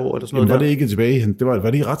pulsår eller sådan noget. Var det ikke tilbage?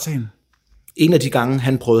 Var det i retssagen? En af de gange,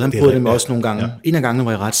 han prøvede det med os nogle gange. Ja. En af gangene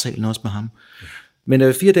var i retssalen også med ham.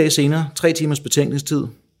 Men 4 dage senere, 3 timers betænkningstid,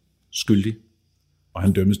 skyldig. Og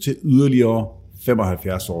han dømmes til yderligere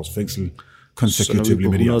 75 års fængsel. Så når vi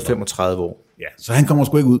på 135 år. Ja, så han kommer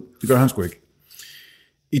sgu ikke ud. Det gør han sgu ikke.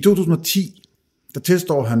 I 2010, der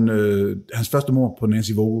tilstår han hans første mord på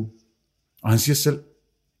Nancy Vogel. Og han siger selv,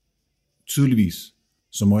 tydeligvis,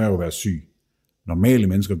 så må jeg jo være syg. Normale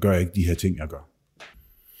mennesker gør ikke de her ting, jeg gør.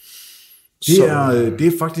 Det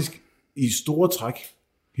er faktisk i store træk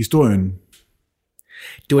historien.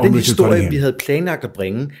 Det var den historie, vi havde planlagt at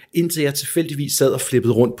bringe, indtil jeg tilfældigvis sad og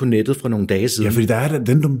flippede rundt på nettet for nogle dage siden. Ja, fordi der er et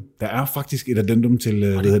addendum. Der er faktisk et addendum til,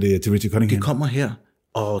 til Richard Cottingham. Det kommer her,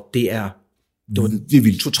 og det var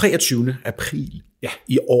den 23. april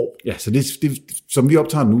i år. Ja, så det, som vi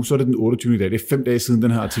optager nu, så er det den 28. dag. Det er 5 dage siden,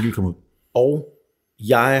 den her artikel kom ud. Og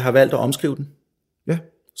jeg har valgt at omskrive den. Ja.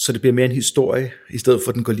 Så det bliver mere en historie, i stedet for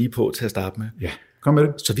at den går lige på til at starte med. Ja, kom med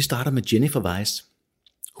det. Så vi starter med Jennifer Weiss.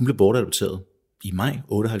 Hun blev bortadopteret i maj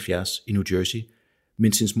 78 i New Jersey,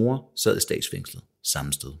 mens hendes mor sad i statsfængslet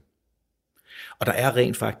samme sted. Og der er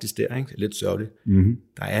rent faktisk der, ikke? Lidt sørgeligt. Mm-hmm.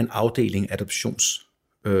 Der er en afdeling adoptions...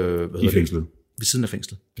 I fængslet. Ved siden af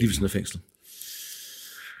fængslet. Lige ved siden af fængslet.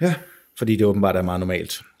 Ja. Fordi det åbenbart er meget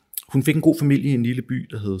normalt. Hun fik en god familie i en lille by,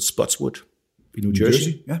 der hed Spotswood i New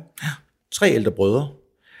Jersey. Ja. 3 ældre brødre.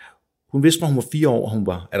 Hun vidste, når hun var 4 år, at hun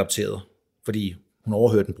var adopteret. Fordi hun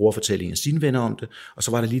overhørte en bror fortælle af sine venner om det. Og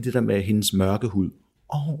så var der lige det der med hendes mørke hud.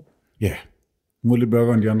 Ja. Hun var lidt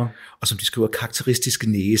mørkere end de andre. Og som de skriver,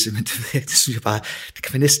 karakteristiske næse. Men det synes jeg bare, det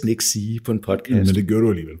kan man næsten ikke sige på en podcast. Men det gør du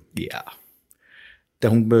alligevel. Ja. Da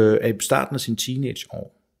hun er i starten af sin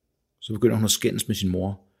teenageår, så begynder hun at skændes med sin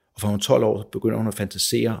mor. Og fra hun er 12 år, så begynder hun at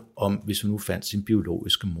fantasere om, hvis hun nu fandt sin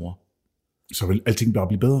biologiske mor. Så vil alting bare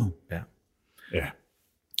blive bedre. Ja. Ja.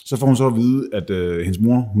 Så får hun så at vide, at hendes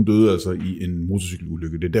mor, hun døde altså i en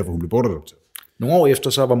motorcykelulykke. Det er derfor, hun blev bortadopteret. Nogle år efter,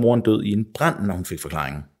 så var moren død i en brand, når hun fik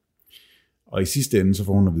forklaringen. Og i sidste ende, så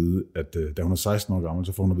får hun at vide, at da hun er 16 år gammel,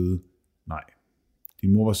 så får hun at vide, nej,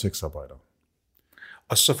 din mor var sexarbejder.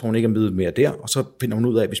 Og så får hun ikke at vide mere der, og så finder hun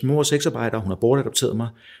ud af, at hvis min mor er sexarbejder, og hun har bortadopteret mig,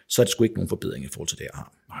 så er det sgu ikke nogen forbedring i forhold til det, jeg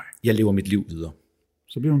har. Nej. Jeg lever mit liv videre.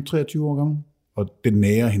 Så bliver hun 23 år gammel, og det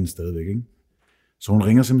nærer hende stadigvæk, ikke? Så hun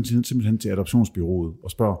ringer simpelthen til adoptionsbyrået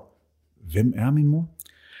og spørger, hvem er min mor?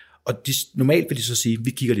 Og normalt vil de så sige,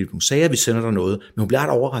 vi kigger lige på nogle sager, vi sender dig noget, men hun bliver ret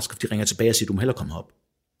overrasket, fordi de ringer tilbage og siger, du må hellere komme op.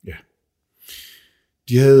 Ja.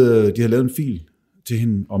 De havde lavet en fil til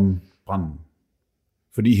hende om branden,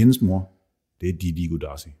 fordi hendes mor, det er Didi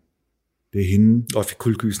Godassi. Det er hende. Og fik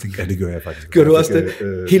kuldegysning. Ja, det gør jeg faktisk. Gør du også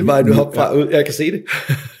det? Hele vejen nu hop fra ud. Jeg kan se det.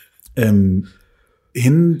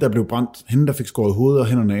 Hende, der blev brændt, hende, der fik skåret hovedet og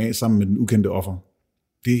hænderne af sammen med den ukendte offer,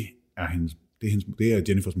 det er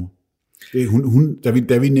Jennifers mor. Det er hun,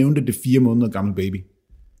 da vi nævnte det 4 måneder gamle baby,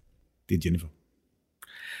 det er Jennifer.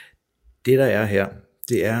 Det, der er her,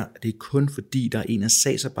 det er kun fordi, der er en af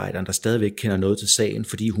sagsarbejderne, der stadigvæk kender noget til sagen,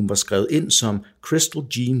 fordi hun var skrevet ind som Crystal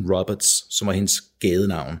Jean Roberts, som var hendes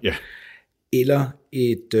gadenavn. Ja. Eller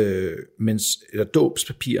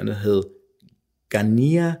dåbspapirerne hed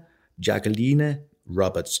Gania Jacqueline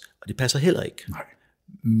Roberts, og det passer heller ikke. Nej.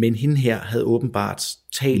 Men hende her havde åbenbart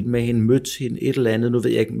talt med hende, mødt hende et eller andet, nu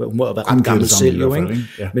ved jeg ikke, hun må have været ret gammel selv, jo, ikke?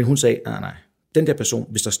 Ja. Men hun sagde, nej, den der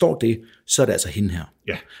person, hvis der står det, så er det altså hende her.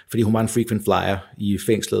 Ja. Fordi hun var en frequent flyer i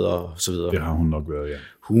fængslet og så videre. Det har hun nok været, ja.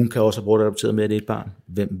 Hun kan også have bortadopteret med, at det er et barn.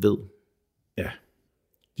 Hvem ved? Ja.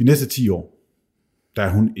 De næste 10 år, der er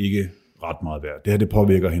hun ikke ret meget værd. Det her, det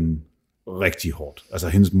påvirker hende rigtig hårdt. Altså,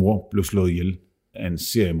 hendes mor blev slået ihjel af en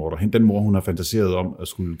seriemorder. Den mor, hun har fantaseret om, at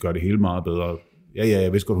skulle gøre det hele meget bedre. Ja,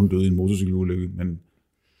 jeg vidste godt, hun døde i en motorcykelulykke, men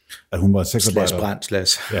at hun var sexarbejder. Brand.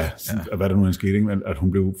 Ja, hvad der nu er en skete, ikke? At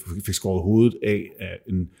hun fik skåret hovedet af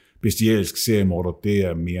en bestialsk seriemorder, det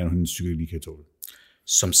er mere end hendes psyke lige kan tåle.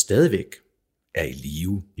 Som stadigvæk er i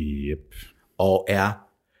live. Yep. Og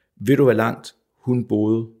ved du hvor langt hun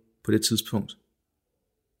boede på det tidspunkt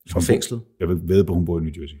fra fængslet? Jeg ved på, hun boede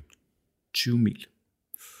i New Jersey. 20 mil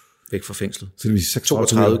væk fra fængslet. Så det vil sige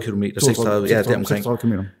 32 kilometer, 36, ja, deromkring. 36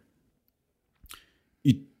 kilometer.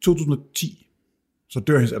 I 2010, så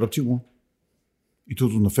dør hendes adoptivmor. I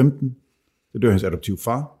 2015, så dør hendes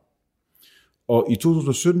adoptivfar. Og i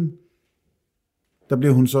 2017, der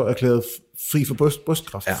bliver hun så erklæret fri for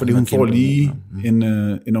brystkræft, fordi hun får lige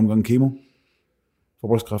en omgang kemo for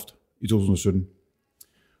brystkræft i 2017.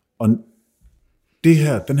 Og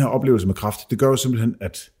den her oplevelse med kræft, det gør jo simpelthen,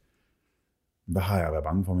 at hvad har jeg været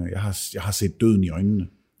bange for? Jeg har set døden i øjnene.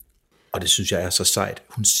 Og det synes jeg er så sejt.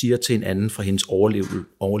 Hun siger til en anden fra hendes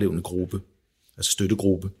overlevende gruppe, altså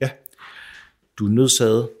støttegruppe, ja. Du er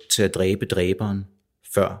nødsaget til at dræbe dræberen,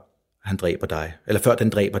 før han dræber dig. Eller før den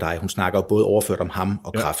dræber dig. Hun snakker jo både overført om ham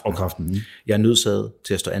og kræften. Og kræften. Jeg er nødsaget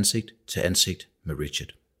til at stå ansigt til ansigt med Richard.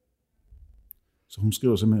 Så hun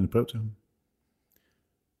skriver simpelthen et brev til ham.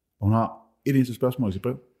 Og hun har et eneste spørgsmål i sit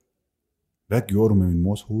brev. Hvad gjorde du med min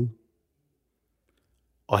mors hoved?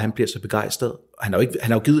 Og han bliver så begejstret. Han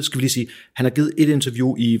har jo givet, skal vi lige sige, han har givet et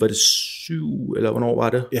interview i, var det 2007, eller hvornår var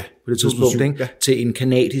det? Ja, på det tidspunkt, 2007, ikke? Til en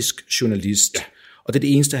kanadisk journalist. Ja. Og det er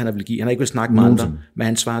det eneste, han har vil give. Han har ikke vil snakke med andre, men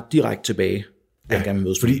han svarer direkte tilbage, at han gerne vil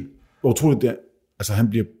mødes. Fordi, hvor utroligt det er, altså han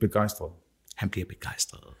bliver begejstret. Han bliver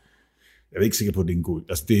begejstret. Jeg er ikke sikker på, at det er en god...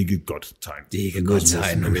 Altså, det er ikke et godt tegn. Det er ikke et godt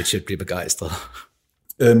tegn, når Richard bliver begejstret.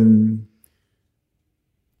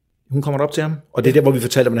 Hun kommer op til ham, og det er der, hvor vi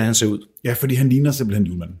fortæller, hvordan han ser ud. Ja, fordi han ligner simpelthen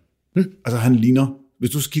julemanden. Altså, han ligner... Hvis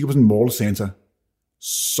du kigger på sådan en Mall Santa,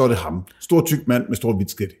 så er det ham. Stor tyk mand med stort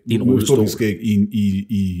hvidt skæg. I en rullestol. Stort skæg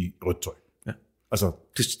i rødt tøj. Ja. Altså...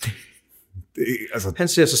 Han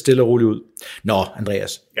ser så stille og roligt ud. Nå,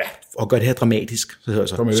 Andreas. Ja. Og gør det her dramatisk.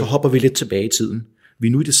 Så hopper vi lidt tilbage i tiden. Vi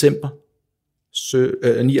er nu i december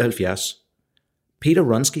 79. Peter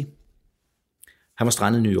Wronski, han var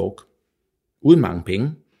strandet i New York, uden mange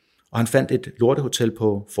penge, og han fandt et lortehotel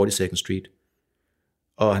på 42nd Street.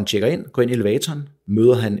 Og han tjekker ind, går ind i elevatoren,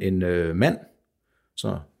 møder han en mand,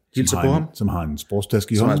 så hilser på ham. Som har en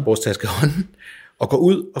sportstaske i hånden. Og går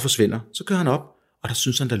ud og forsvinder. Så kører han op, og der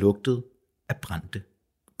synes han, der lugtede af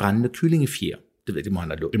brændende kyllingefjer. Det må han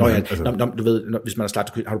have lugtet. Du ved, hvis man har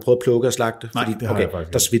slagtet, har du prøvet at plukke og slagte? Nej, det har jeg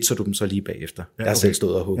faktisk. Der svitser du dem så lige bagefter. Ja, jeg har selv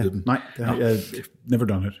stået og hugget dem. Nej, det har jeg never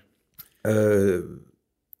done it.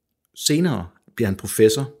 Senere bliver han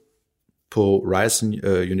professor på Ryerson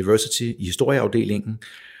University i historieafdelingen,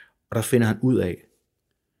 og der finder han ud af,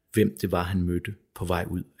 hvem det var, han mødte på vej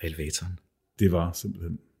ud af elevatoren. Det var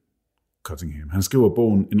simpelthen Cottingham. Han skriver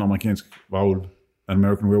bogen En amerikansk varulv, An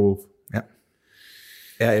American Werewolf. Ja.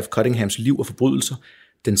 R.F. Cottinghams liv og forbrydelser,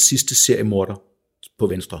 den sidste seriemorder på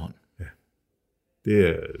venstre hånd. Ja.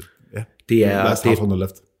 Det er last half on the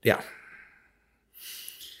left. Ja.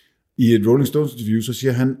 I et Rolling Stones interview, så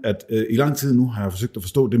siger han, at i lang tid nu har jeg forsøgt at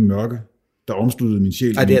forstå det mørke, der omsluttede min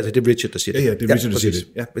sjæl. Nej, det er Richard, der siger det. Ja, det er Richard, der siger det.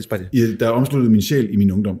 Ja, der omsluttede min sjæl i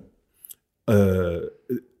min ungdom.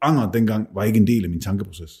 Anger dengang var ikke en del af min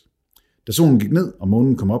tankeproces. Da solen gik ned, og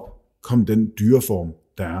månen kom op, kom den dyreform,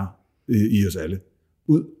 der er i os alle,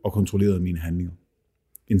 ud og kontrollerede mine handlinger.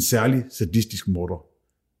 En særlig sadistisk morder.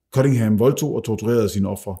 Cottingham voldtog og torturerede sine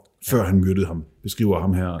ofre, før han myrdede ham, beskriver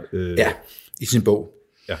ham her. I sin bog.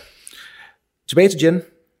 Ja. Tilbage til Jen.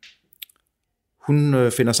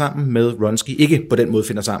 Hun finder sammen med Wronski. Ikke på den måde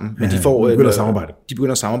finder sammen, men de begynder at samarbejde. De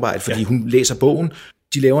begynder at samarbejde, fordi hun læser bogen.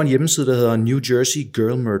 De laver en hjemmeside, der hedder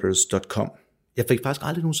newjerseygirlmurders.com. Jeg fik faktisk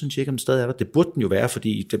aldrig nogensinde tjekke, om det stadig er der. Det burde den jo være,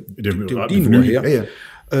 fordi det er jo lige nu her.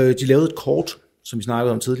 Ja. De lavede et kort, som vi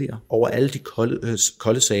snakkede om tidligere, over alle de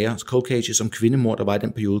kolde sager, cold cases om kvindemord, der var i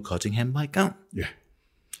den periode, Cottingham var i gang. Ja.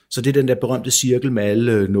 Så det er den der berømte cirkel med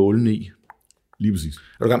alle nålene i. Lige præcis. Er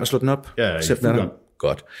du i gang med at slå den op? Ja, jeg er gang.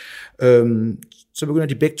 Godt. Så begynder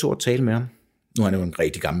de begge to at tale med ham. Nu er han jo en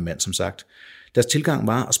rigtig gammel mand, som sagt. Deres tilgang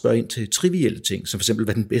var at spørge ind til trivielle ting, som for eksempel,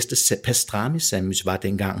 hvad den bedste pastrami-sandwich var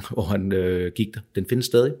dengang, hvor han gik der. Den findes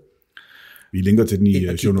stadig. Vi linker til den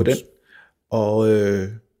i show notes. Og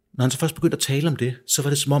når han så først begyndte at tale om det, så var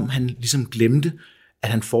det som om, han ligesom glemte, at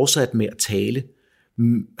han fortsatte med at tale.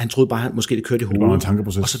 Han troede bare, at måske det kørte i hovedet.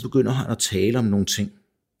 Og så begynder han at tale om nogle ting.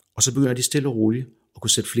 Og så begynder de stille og roligt at kunne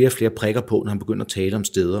sætte flere og flere prikker på, når han begynder at tale om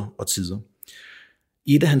steder og tider.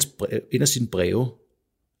 I et af sine breve,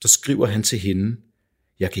 der skriver han til hende,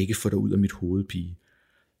 jeg kan ikke få dig ud af mit hoved, pige.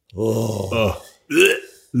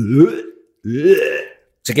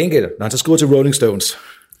 Til gengæld, når han så skriver til Rolling Stones.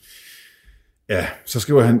 Ja, så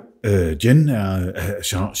skriver han, Jen er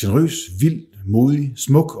generøs, vild, modig,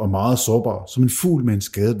 smuk og meget sårbar, som en fugl med en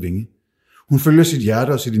skadet vinge. Hun følger sit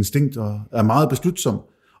hjerte og sit instinkt og er meget beslutsom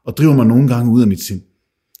og driver mig nogle gange ud af mit sind.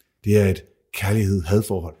 Det er et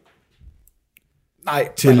kærlighed-hadforhold. Nej.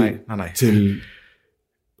 Til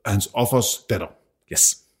hans offers datter.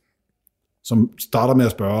 Yes. Som starter med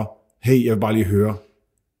at spørge, hey, jeg vil bare lige høre,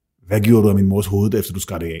 hvad gjorde du af min mors hoved, efter du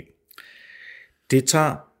skar det af? Det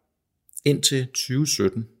tager indtil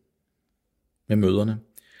 2017 med møderne,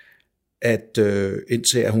 at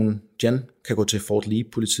indtil at Jen kan gå til Fort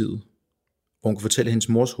Lee-politiet, hvor hun kan fortælle, at hendes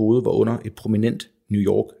mors hoved var under et prominent New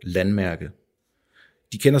York landmærke.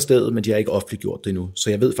 De kender stedet, men de har ikke offentliggjort det endnu, så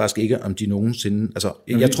jeg ved faktisk ikke, om de nogensinde... Altså,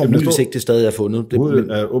 jeg tror muligvis ikke, det stadig er fundet. Det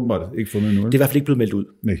er åbenbart ikke fundet endnu. Det er i hvert fald ikke blevet meldt ud.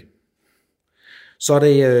 Nej. Så er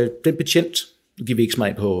det den betjent, nu giver vi ikke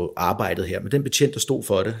smag på arbejdet her, men den betjent, der stod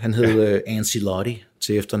for det, han hed Ancelotti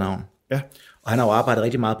til efternavn. Ja. Og han har jo arbejdet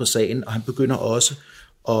rigtig meget på sagen, og han begynder også,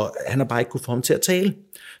 og han har bare ikke kunnet få ham til at tale.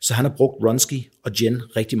 Så han har brugt Wronski og Jen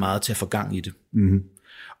rigtig meget til at få gang i det. Mm-hmm.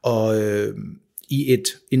 Og i et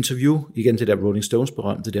interview, igen til der Rolling Stones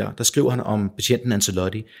berømte der skriver han om betjenten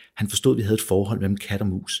Ancelotti. Han forstod, at vi havde et forhold mellem kat og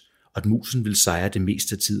mus, og at musen ville sejre det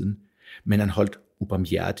meste af tiden. Men han holdt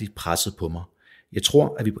ubarmhjertigt presset på mig. Jeg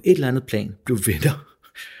tror, at vi på et eller andet plan blev venner.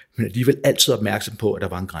 men alligevel altid opmærksom på, at der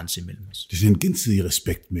var en grænse imellem os. Det er sådan en gensidig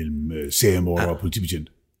respekt mellem seriemorder og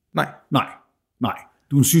politibetjent. Nej.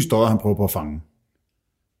 Du er en syg støder, han prøver på at fange.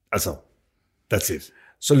 Altså, that's it.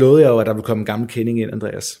 Så lovede jeg jo, at der ville komme en gammel kending ind,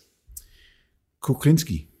 Andreas.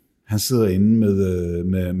 Kuklinski, han sidder inde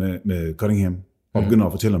med Cottingham og begynder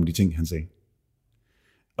at fortælle om de ting, han sagde.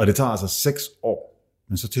 Og det tager altså 6 år,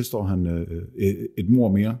 men så tilstår han et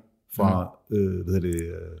mord mere fra,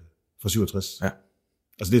 fra 67. Ja.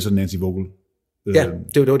 Altså det er sådan Nancy Vogel. Ja,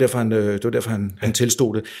 det var derfor, han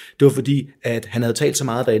tilstod det. Det var fordi, at han havde talt så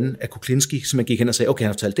meget derinde af Kuklinski, som man gik hen og sagde, okay, han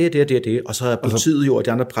har fortalt det, og så er politiet jo, og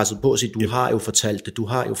de andre presset på og sige, du har jo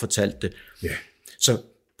fortalt det. Ja. Så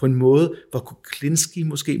på en måde var Kuklinski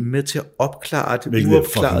måske med til at opklare det uopklarede. Hvilket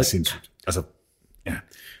er fucking sindssygt. Altså, ja.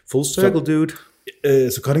 Full circle, dude.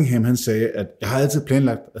 Så Cottingham, han sagde, at jeg har altid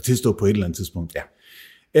planlagt at tilstå på et eller andet tidspunkt. Ja.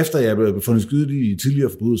 Efter jeg blev fundet skyldig i tidligere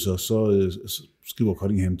forbrydelser, så skriver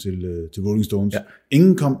Cottingham til Rolling Stones. Ja.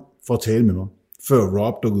 Ingen kom for at tale med mig, før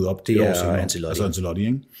Rob dukkede op. Det er Ancelotti.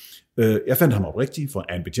 Ikke? Jeg fandt ham oprigtig, for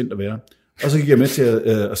en betjent at være. Og så gik jeg med til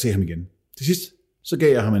at se ham igen. Til sidst, så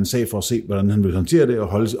gav jeg ham en sag for at se, hvordan han ville håndtere det,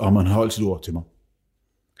 og om han holdt sit ord til mig.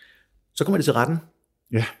 Så kommer det til retten.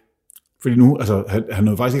 Ja. Fordi nu, altså, han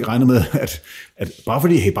havde faktisk ikke regnet med, at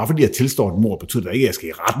bare fordi jeg tilstår et mord, betyder det ikke, at jeg skal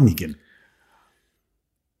i retten igen.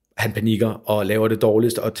 Han panikker og laver det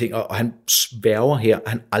dårligste og ting, og han sværger her, at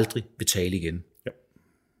han aldrig vil tale igen. Ja.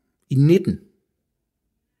 I 19,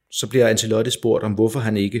 så bliver Ancelotti spurgt om, hvorfor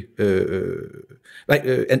han ikke...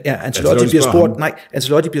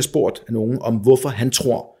 Ancelotti bliver spurgt af nogen om, hvorfor han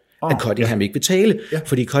tror, at Cottingham ikke vil tale. Ja.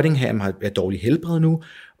 Fordi Cottingham er dårlig helbred nu,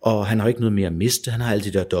 og han har ikke noget mere at miste, han har alle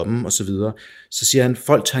de der domme og så videre. Så siger han,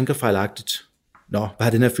 folk tænker fejlagtigt, hvad har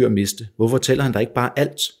den her fyr mistet? Hvorfor fortæller han der ikke bare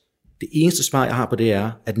alt? Det eneste svar, jeg har på det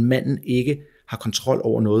er, at manden ikke har kontrol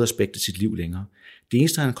over noget aspekt af sit liv længere. Det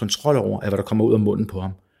eneste, han har kontrol over, er, hvad der kommer ud af munden på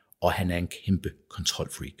ham, og han er en kæmpe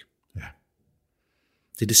kontrolfreak. Ja.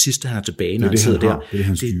 Det er det sidste, han har tilbage, når han sidder der. Det er det,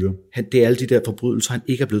 han styrer. Det er alle de der forbrydelser, han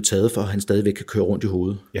ikke er blevet taget for, og han stadigvæk kan køre rundt i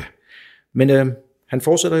hovedet. Ja. Men han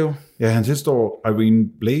fortsætter jo. Ja, han tilstår Irene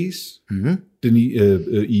Blaze, den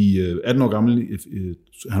i 18 år gammel.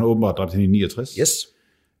 Han har åbenbart dræbt hende i 69. Yes.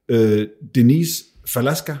 Denise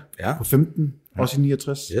Falaska på 15, også i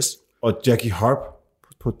 69. Yes. Og Jackie Harp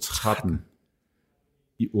på 13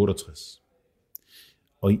 i 68.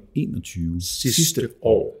 Og i 21 sidste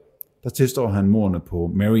år, der tilstår han mordene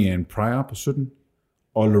på Marianne Pryor på 17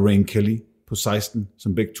 og Lorraine Kelly på 16,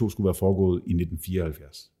 som begge to skulle være foregået i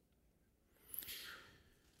 1974.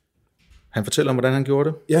 Han fortæller om, hvordan han gjorde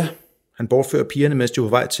det. Ja. Han bortfører pigerne, mens de var på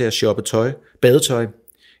vej til at shoppe badetøj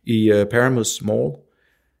i Paramount Mall.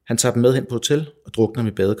 Han tager dem med hen på hotel og drukner dem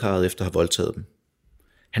i badekarret efter at have voldtaget dem.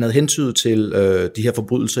 Han havde hentydet til de her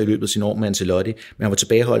forbrydelser i løbet af sin år med Ancelotti, men han var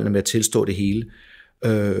tilbageholdende med at tilstå det hele,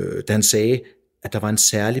 da han sagde, at der var en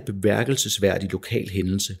særlig bemærkelsesværdig lokal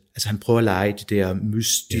hændelse. Altså han prøver at lege de der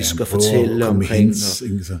mystiske og fortælle omkring.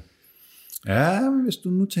 Ja, men hvis du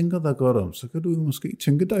nu tænker dig godt om, så kan du jo måske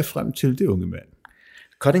tænke dig frem til det, unge mand.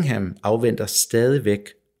 Cottingham afventer stadigvæk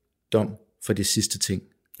dom for de sidste ting.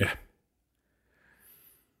 Ja.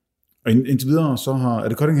 Og indtil videre, så er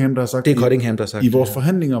det Cottingham, der har sagt... Det er Cottingham, der har sagt I vores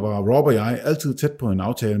forhandlinger var Rob og jeg altid tæt på en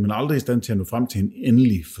aftale, men aldrig i stand til at nå frem til en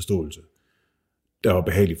endelig forståelse. Det var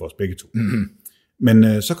behageligt for os begge to. Mm-hmm.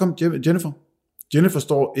 Men så kom Jennifer. Jennifer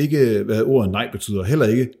forstår ikke, hvad ordet nej betyder. Heller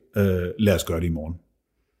ikke, lad os gøre det i morgen.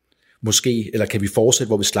 Måske, eller kan vi fortsætte,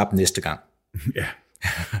 hvor vi slap næste gang? Ja.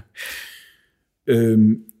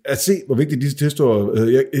 At se, hvor vigtigt disse tilståelser...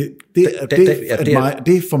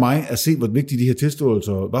 Det er for mig at se, hvor vigtigt de her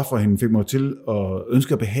tilståelser var for hende, fik mig til at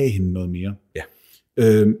ønske at behage hende noget mere. Ja.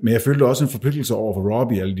 Men jeg følte også en forpligtelse over for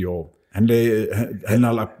Robbie alle de år. Han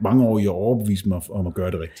har lagt mange år i at overbevise mig om at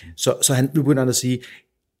gøre det rigtigt. Så han begynder at sige...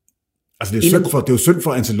 Altså det er jo synd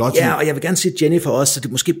for Ancelotti. Ja, og jeg vil gerne sige Jennifer også, så det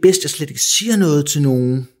er måske bedst, at jeg slet ikke siger noget til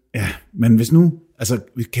nogen. Ja, men hvis nu... Altså,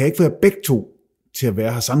 vi kan ikke få jer begge to til at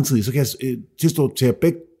være her samtidig, så kan jeg tilstå til jer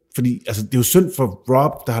begge, fordi altså, det er jo synd for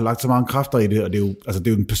Rob, der har lagt så mange kræfter i det, og det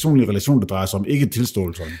er jo en personlig relation, der drejer sig om, ikke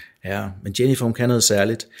tilståelser. Ja, men Jennifer, hun kan noget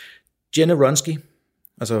særligt. Jenna Wronski,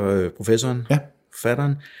 altså professoren,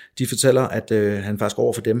 forfatteren, de fortæller, at han faktisk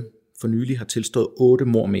over for dem for nylig har tilstået 8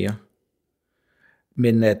 mord mere.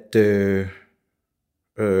 Men at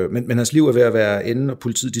men hans liv er ved at være ende, og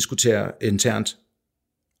politiet diskuterer internt,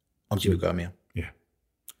 om de vil gøre mere. Ja.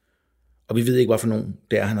 Og vi ved ikke, hvad for nogen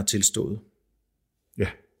det er, han har tilstået. Ja,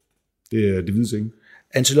 det vides ikke.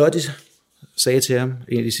 Ancelotti sagde til ham,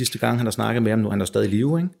 en af de sidste gange, han har snakket med ham, nu han er stadig i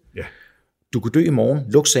live, ikke? Ja. Du kunne dø i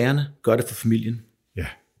morgen, luk sagerne, gør det for familien. Ja,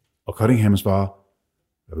 og Cottingham svarer,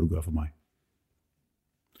 hvad vil du gøre for mig?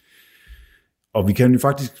 Og vi kan jo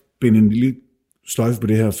faktisk binde en lille sløjfe på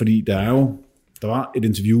det her, fordi der var et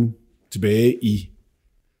interview tilbage i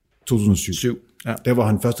 2007. Ja. Der hvor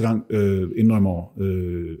han første gang indrømmer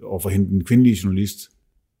over for hende, den kvindelige journalist,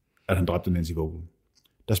 at han dræbte Nancy Vogel.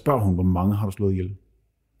 Der spørger hun, hvor mange har du slået ihjel?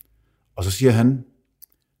 Og så siger han,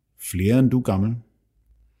 flere end du er gammel,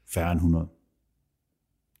 færre end 100.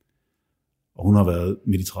 Og hun har været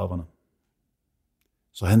midt i 30'erne.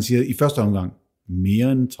 Så han siger i første omgang,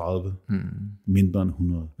 mere end 30, mindre end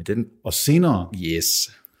 100. Og senere,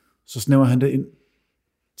 så snæver han det ind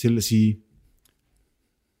til at sige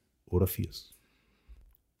 88.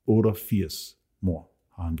 88 mord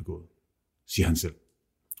har han begået, siger han selv.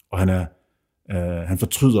 Og han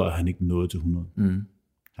fortryder, at han ikke nåede til 100.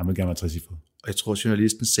 Han vil gerne være 60. Og jeg tror,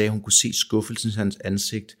 journalisten sagde, at hun kunne se skuffelsen i hans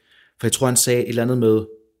ansigt. For jeg tror, han sagde et eller andet med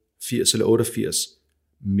 80 eller 88,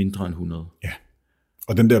 mindre end 100. Ja,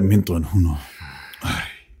 og den der mindre end 100.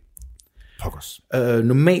 Pokkers.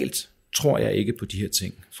 Normalt tror jeg ikke på de her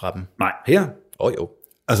ting fra dem. Nej. Her? Jo.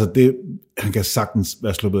 Altså, han kan sagtens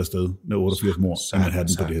være sluppet afsted med 88 mord, at man har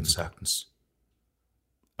den på det her. Sagtens.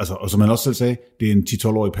 Altså, og som han også selv sagde, det er en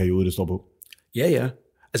 10-12-årig periode, det står på. Ja.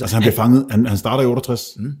 Altså han bliver fanget, han starter i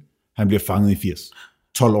 68, han bliver fanget i 80.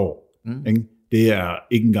 12 år. Ikke? Det er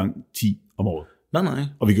ikke engang 10 om året. Nej.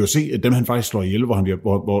 Og vi kan jo se, at dem han faktisk slår ihjel,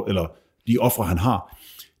 eller de ofre han har,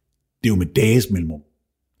 det er jo med dages mellemrum.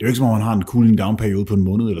 Det er jo ikke som om han har en cooling down periode på en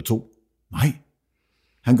måned eller 2. Nej.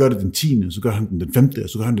 Han gør det den 10., så gør han den 15.,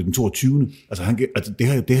 så gør han det den 22. Altså,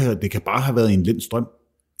 det kan bare have været i en lind strøm.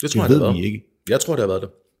 Det tror jeg, ved vi ikke. Jeg tror, det har været det.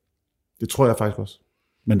 Det tror jeg faktisk også.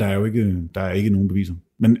 Men der er ikke nogen beviser.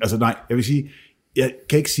 Men altså nej, jeg vil sige, jeg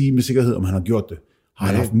kan ikke sige med sikkerhed, om han har gjort det. Har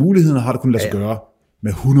han haft muligheden, og har det kun lade sig gøre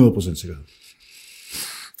med 100% sikkerhed.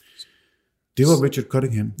 Det var Richard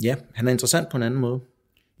Cottingham. Ja, han er interessant på en anden måde.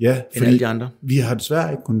 Ja, end alle de andre. Vi har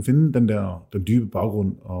desværre ikke kunnet finde den dybe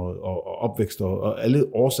baggrund og opvækst og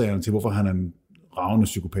alle årsagerne til, hvorfor han er en ravende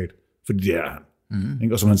psykopat. Fordi det er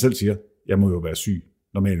han. Og som han selv siger, jeg må jo være syg.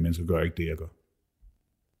 Normale mennesker gør ikke det, jeg gør.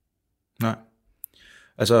 Nej.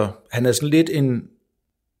 Altså, han er sådan lidt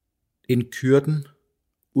en kyrden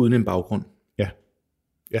uden en baggrund. Ja.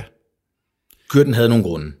 Kyrden havde nogle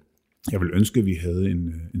grunde. Jeg vil ønske, at vi havde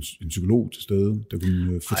en psykolog til stede, der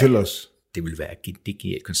kunne fortælle os. Det ville være et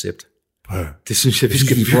genialt koncept. Ja. Det synes jeg, vi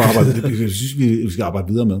skal det synes vi skal arbejde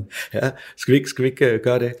videre med. Ja, skal vi ikke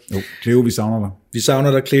gøre det? Jo, Cleo, vi savner dig. Vi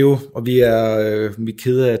savner dig, Cleo, og vi er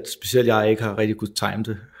kede af, at specielt jeg ikke har rigtig kunne time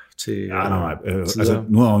det til. Ja, nej. Altså,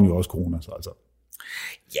 nu har hun jo også corona, så altså.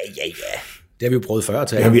 Ja. Det har vi jo prøvet før at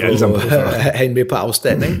tage. Det har vi alle sammen prøvet før. Have hende med på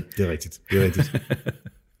afstand, ikke? Det er rigtigt.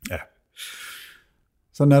 Ja.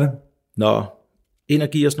 Sådan er det. Nå, ind og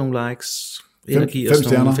giv os nogle likes. Ind og giv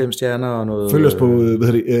os nogle 5 stjerner og noget. Følg os på,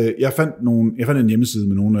 jeg fandt en hjemmeside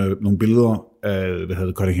med nogle billeder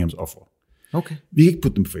af, Cottinghams ofre. Okay. Vi kan ikke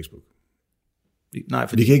putte dem på Facebook. Nej,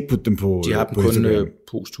 fordi vi kan ikke putte dem på de har dem kun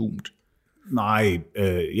posthumt. Nej,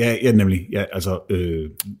 ja, nemlig. Ja, altså,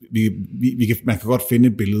 man kan godt finde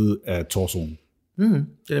et billede af torsoen.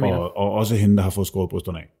 Det og også hende, der har fået skåret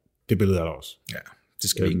brysterne af. Det billede er der også. Ja, det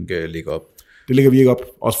skal vi ikke lægge op. Det lægger vi ikke op,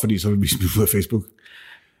 også fordi så vil vi smide ud af Facebook.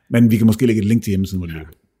 Men vi kan måske lægge et link til hjemmesiden, hvor det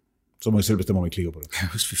ligger. Så må jeg selv bestemme, om jeg klikker på det.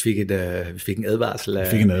 Hvis vi fik en advarsel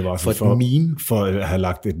for et meme. For at have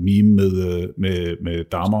lagt et meme med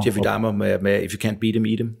Dahmer. Jeffrey Dahmer med If you can't beat them,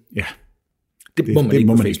 eat them. Ja. Det må man ikke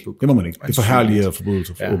på Facebook. Det må man ikke. Det er forhærlige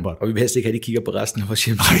forbrydelser, åbenbart. Og vi vil helst ikke have, at de kigger på resten af vores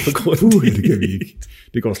hjemmeside på grund af det kan vi ikke.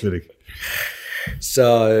 Det går slet ikke.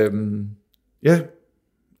 Så ja.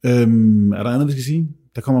 Er der andet, vi skal sige?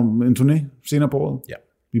 Der kommer en turné senere på året. Ja.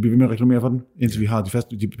 Vi bliver ved med at reklamere for den, indtil vi har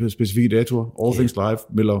de specifikke datoer. All Things Live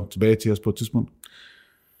melder tilbage til os på et tidspunkt.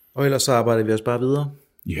 Og ellers så arbejder vi os bare videre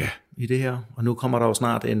i det her. Og nu kommer der jo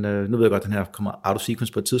snart nu ved jeg godt, at den her kommer out of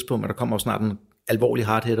sequence på et tidspunkt, men der kommer jo snart en alvorlig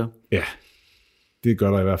hardhitter. Ja, det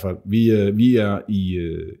gør der i hvert fald. Vi er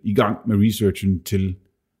i gang med researchen til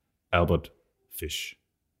Albert Fish.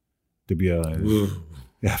 Det bliver...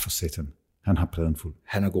 Ja, for satan. Han har pladen fuld.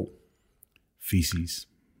 Han er god. Feces.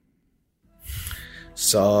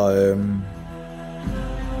 Så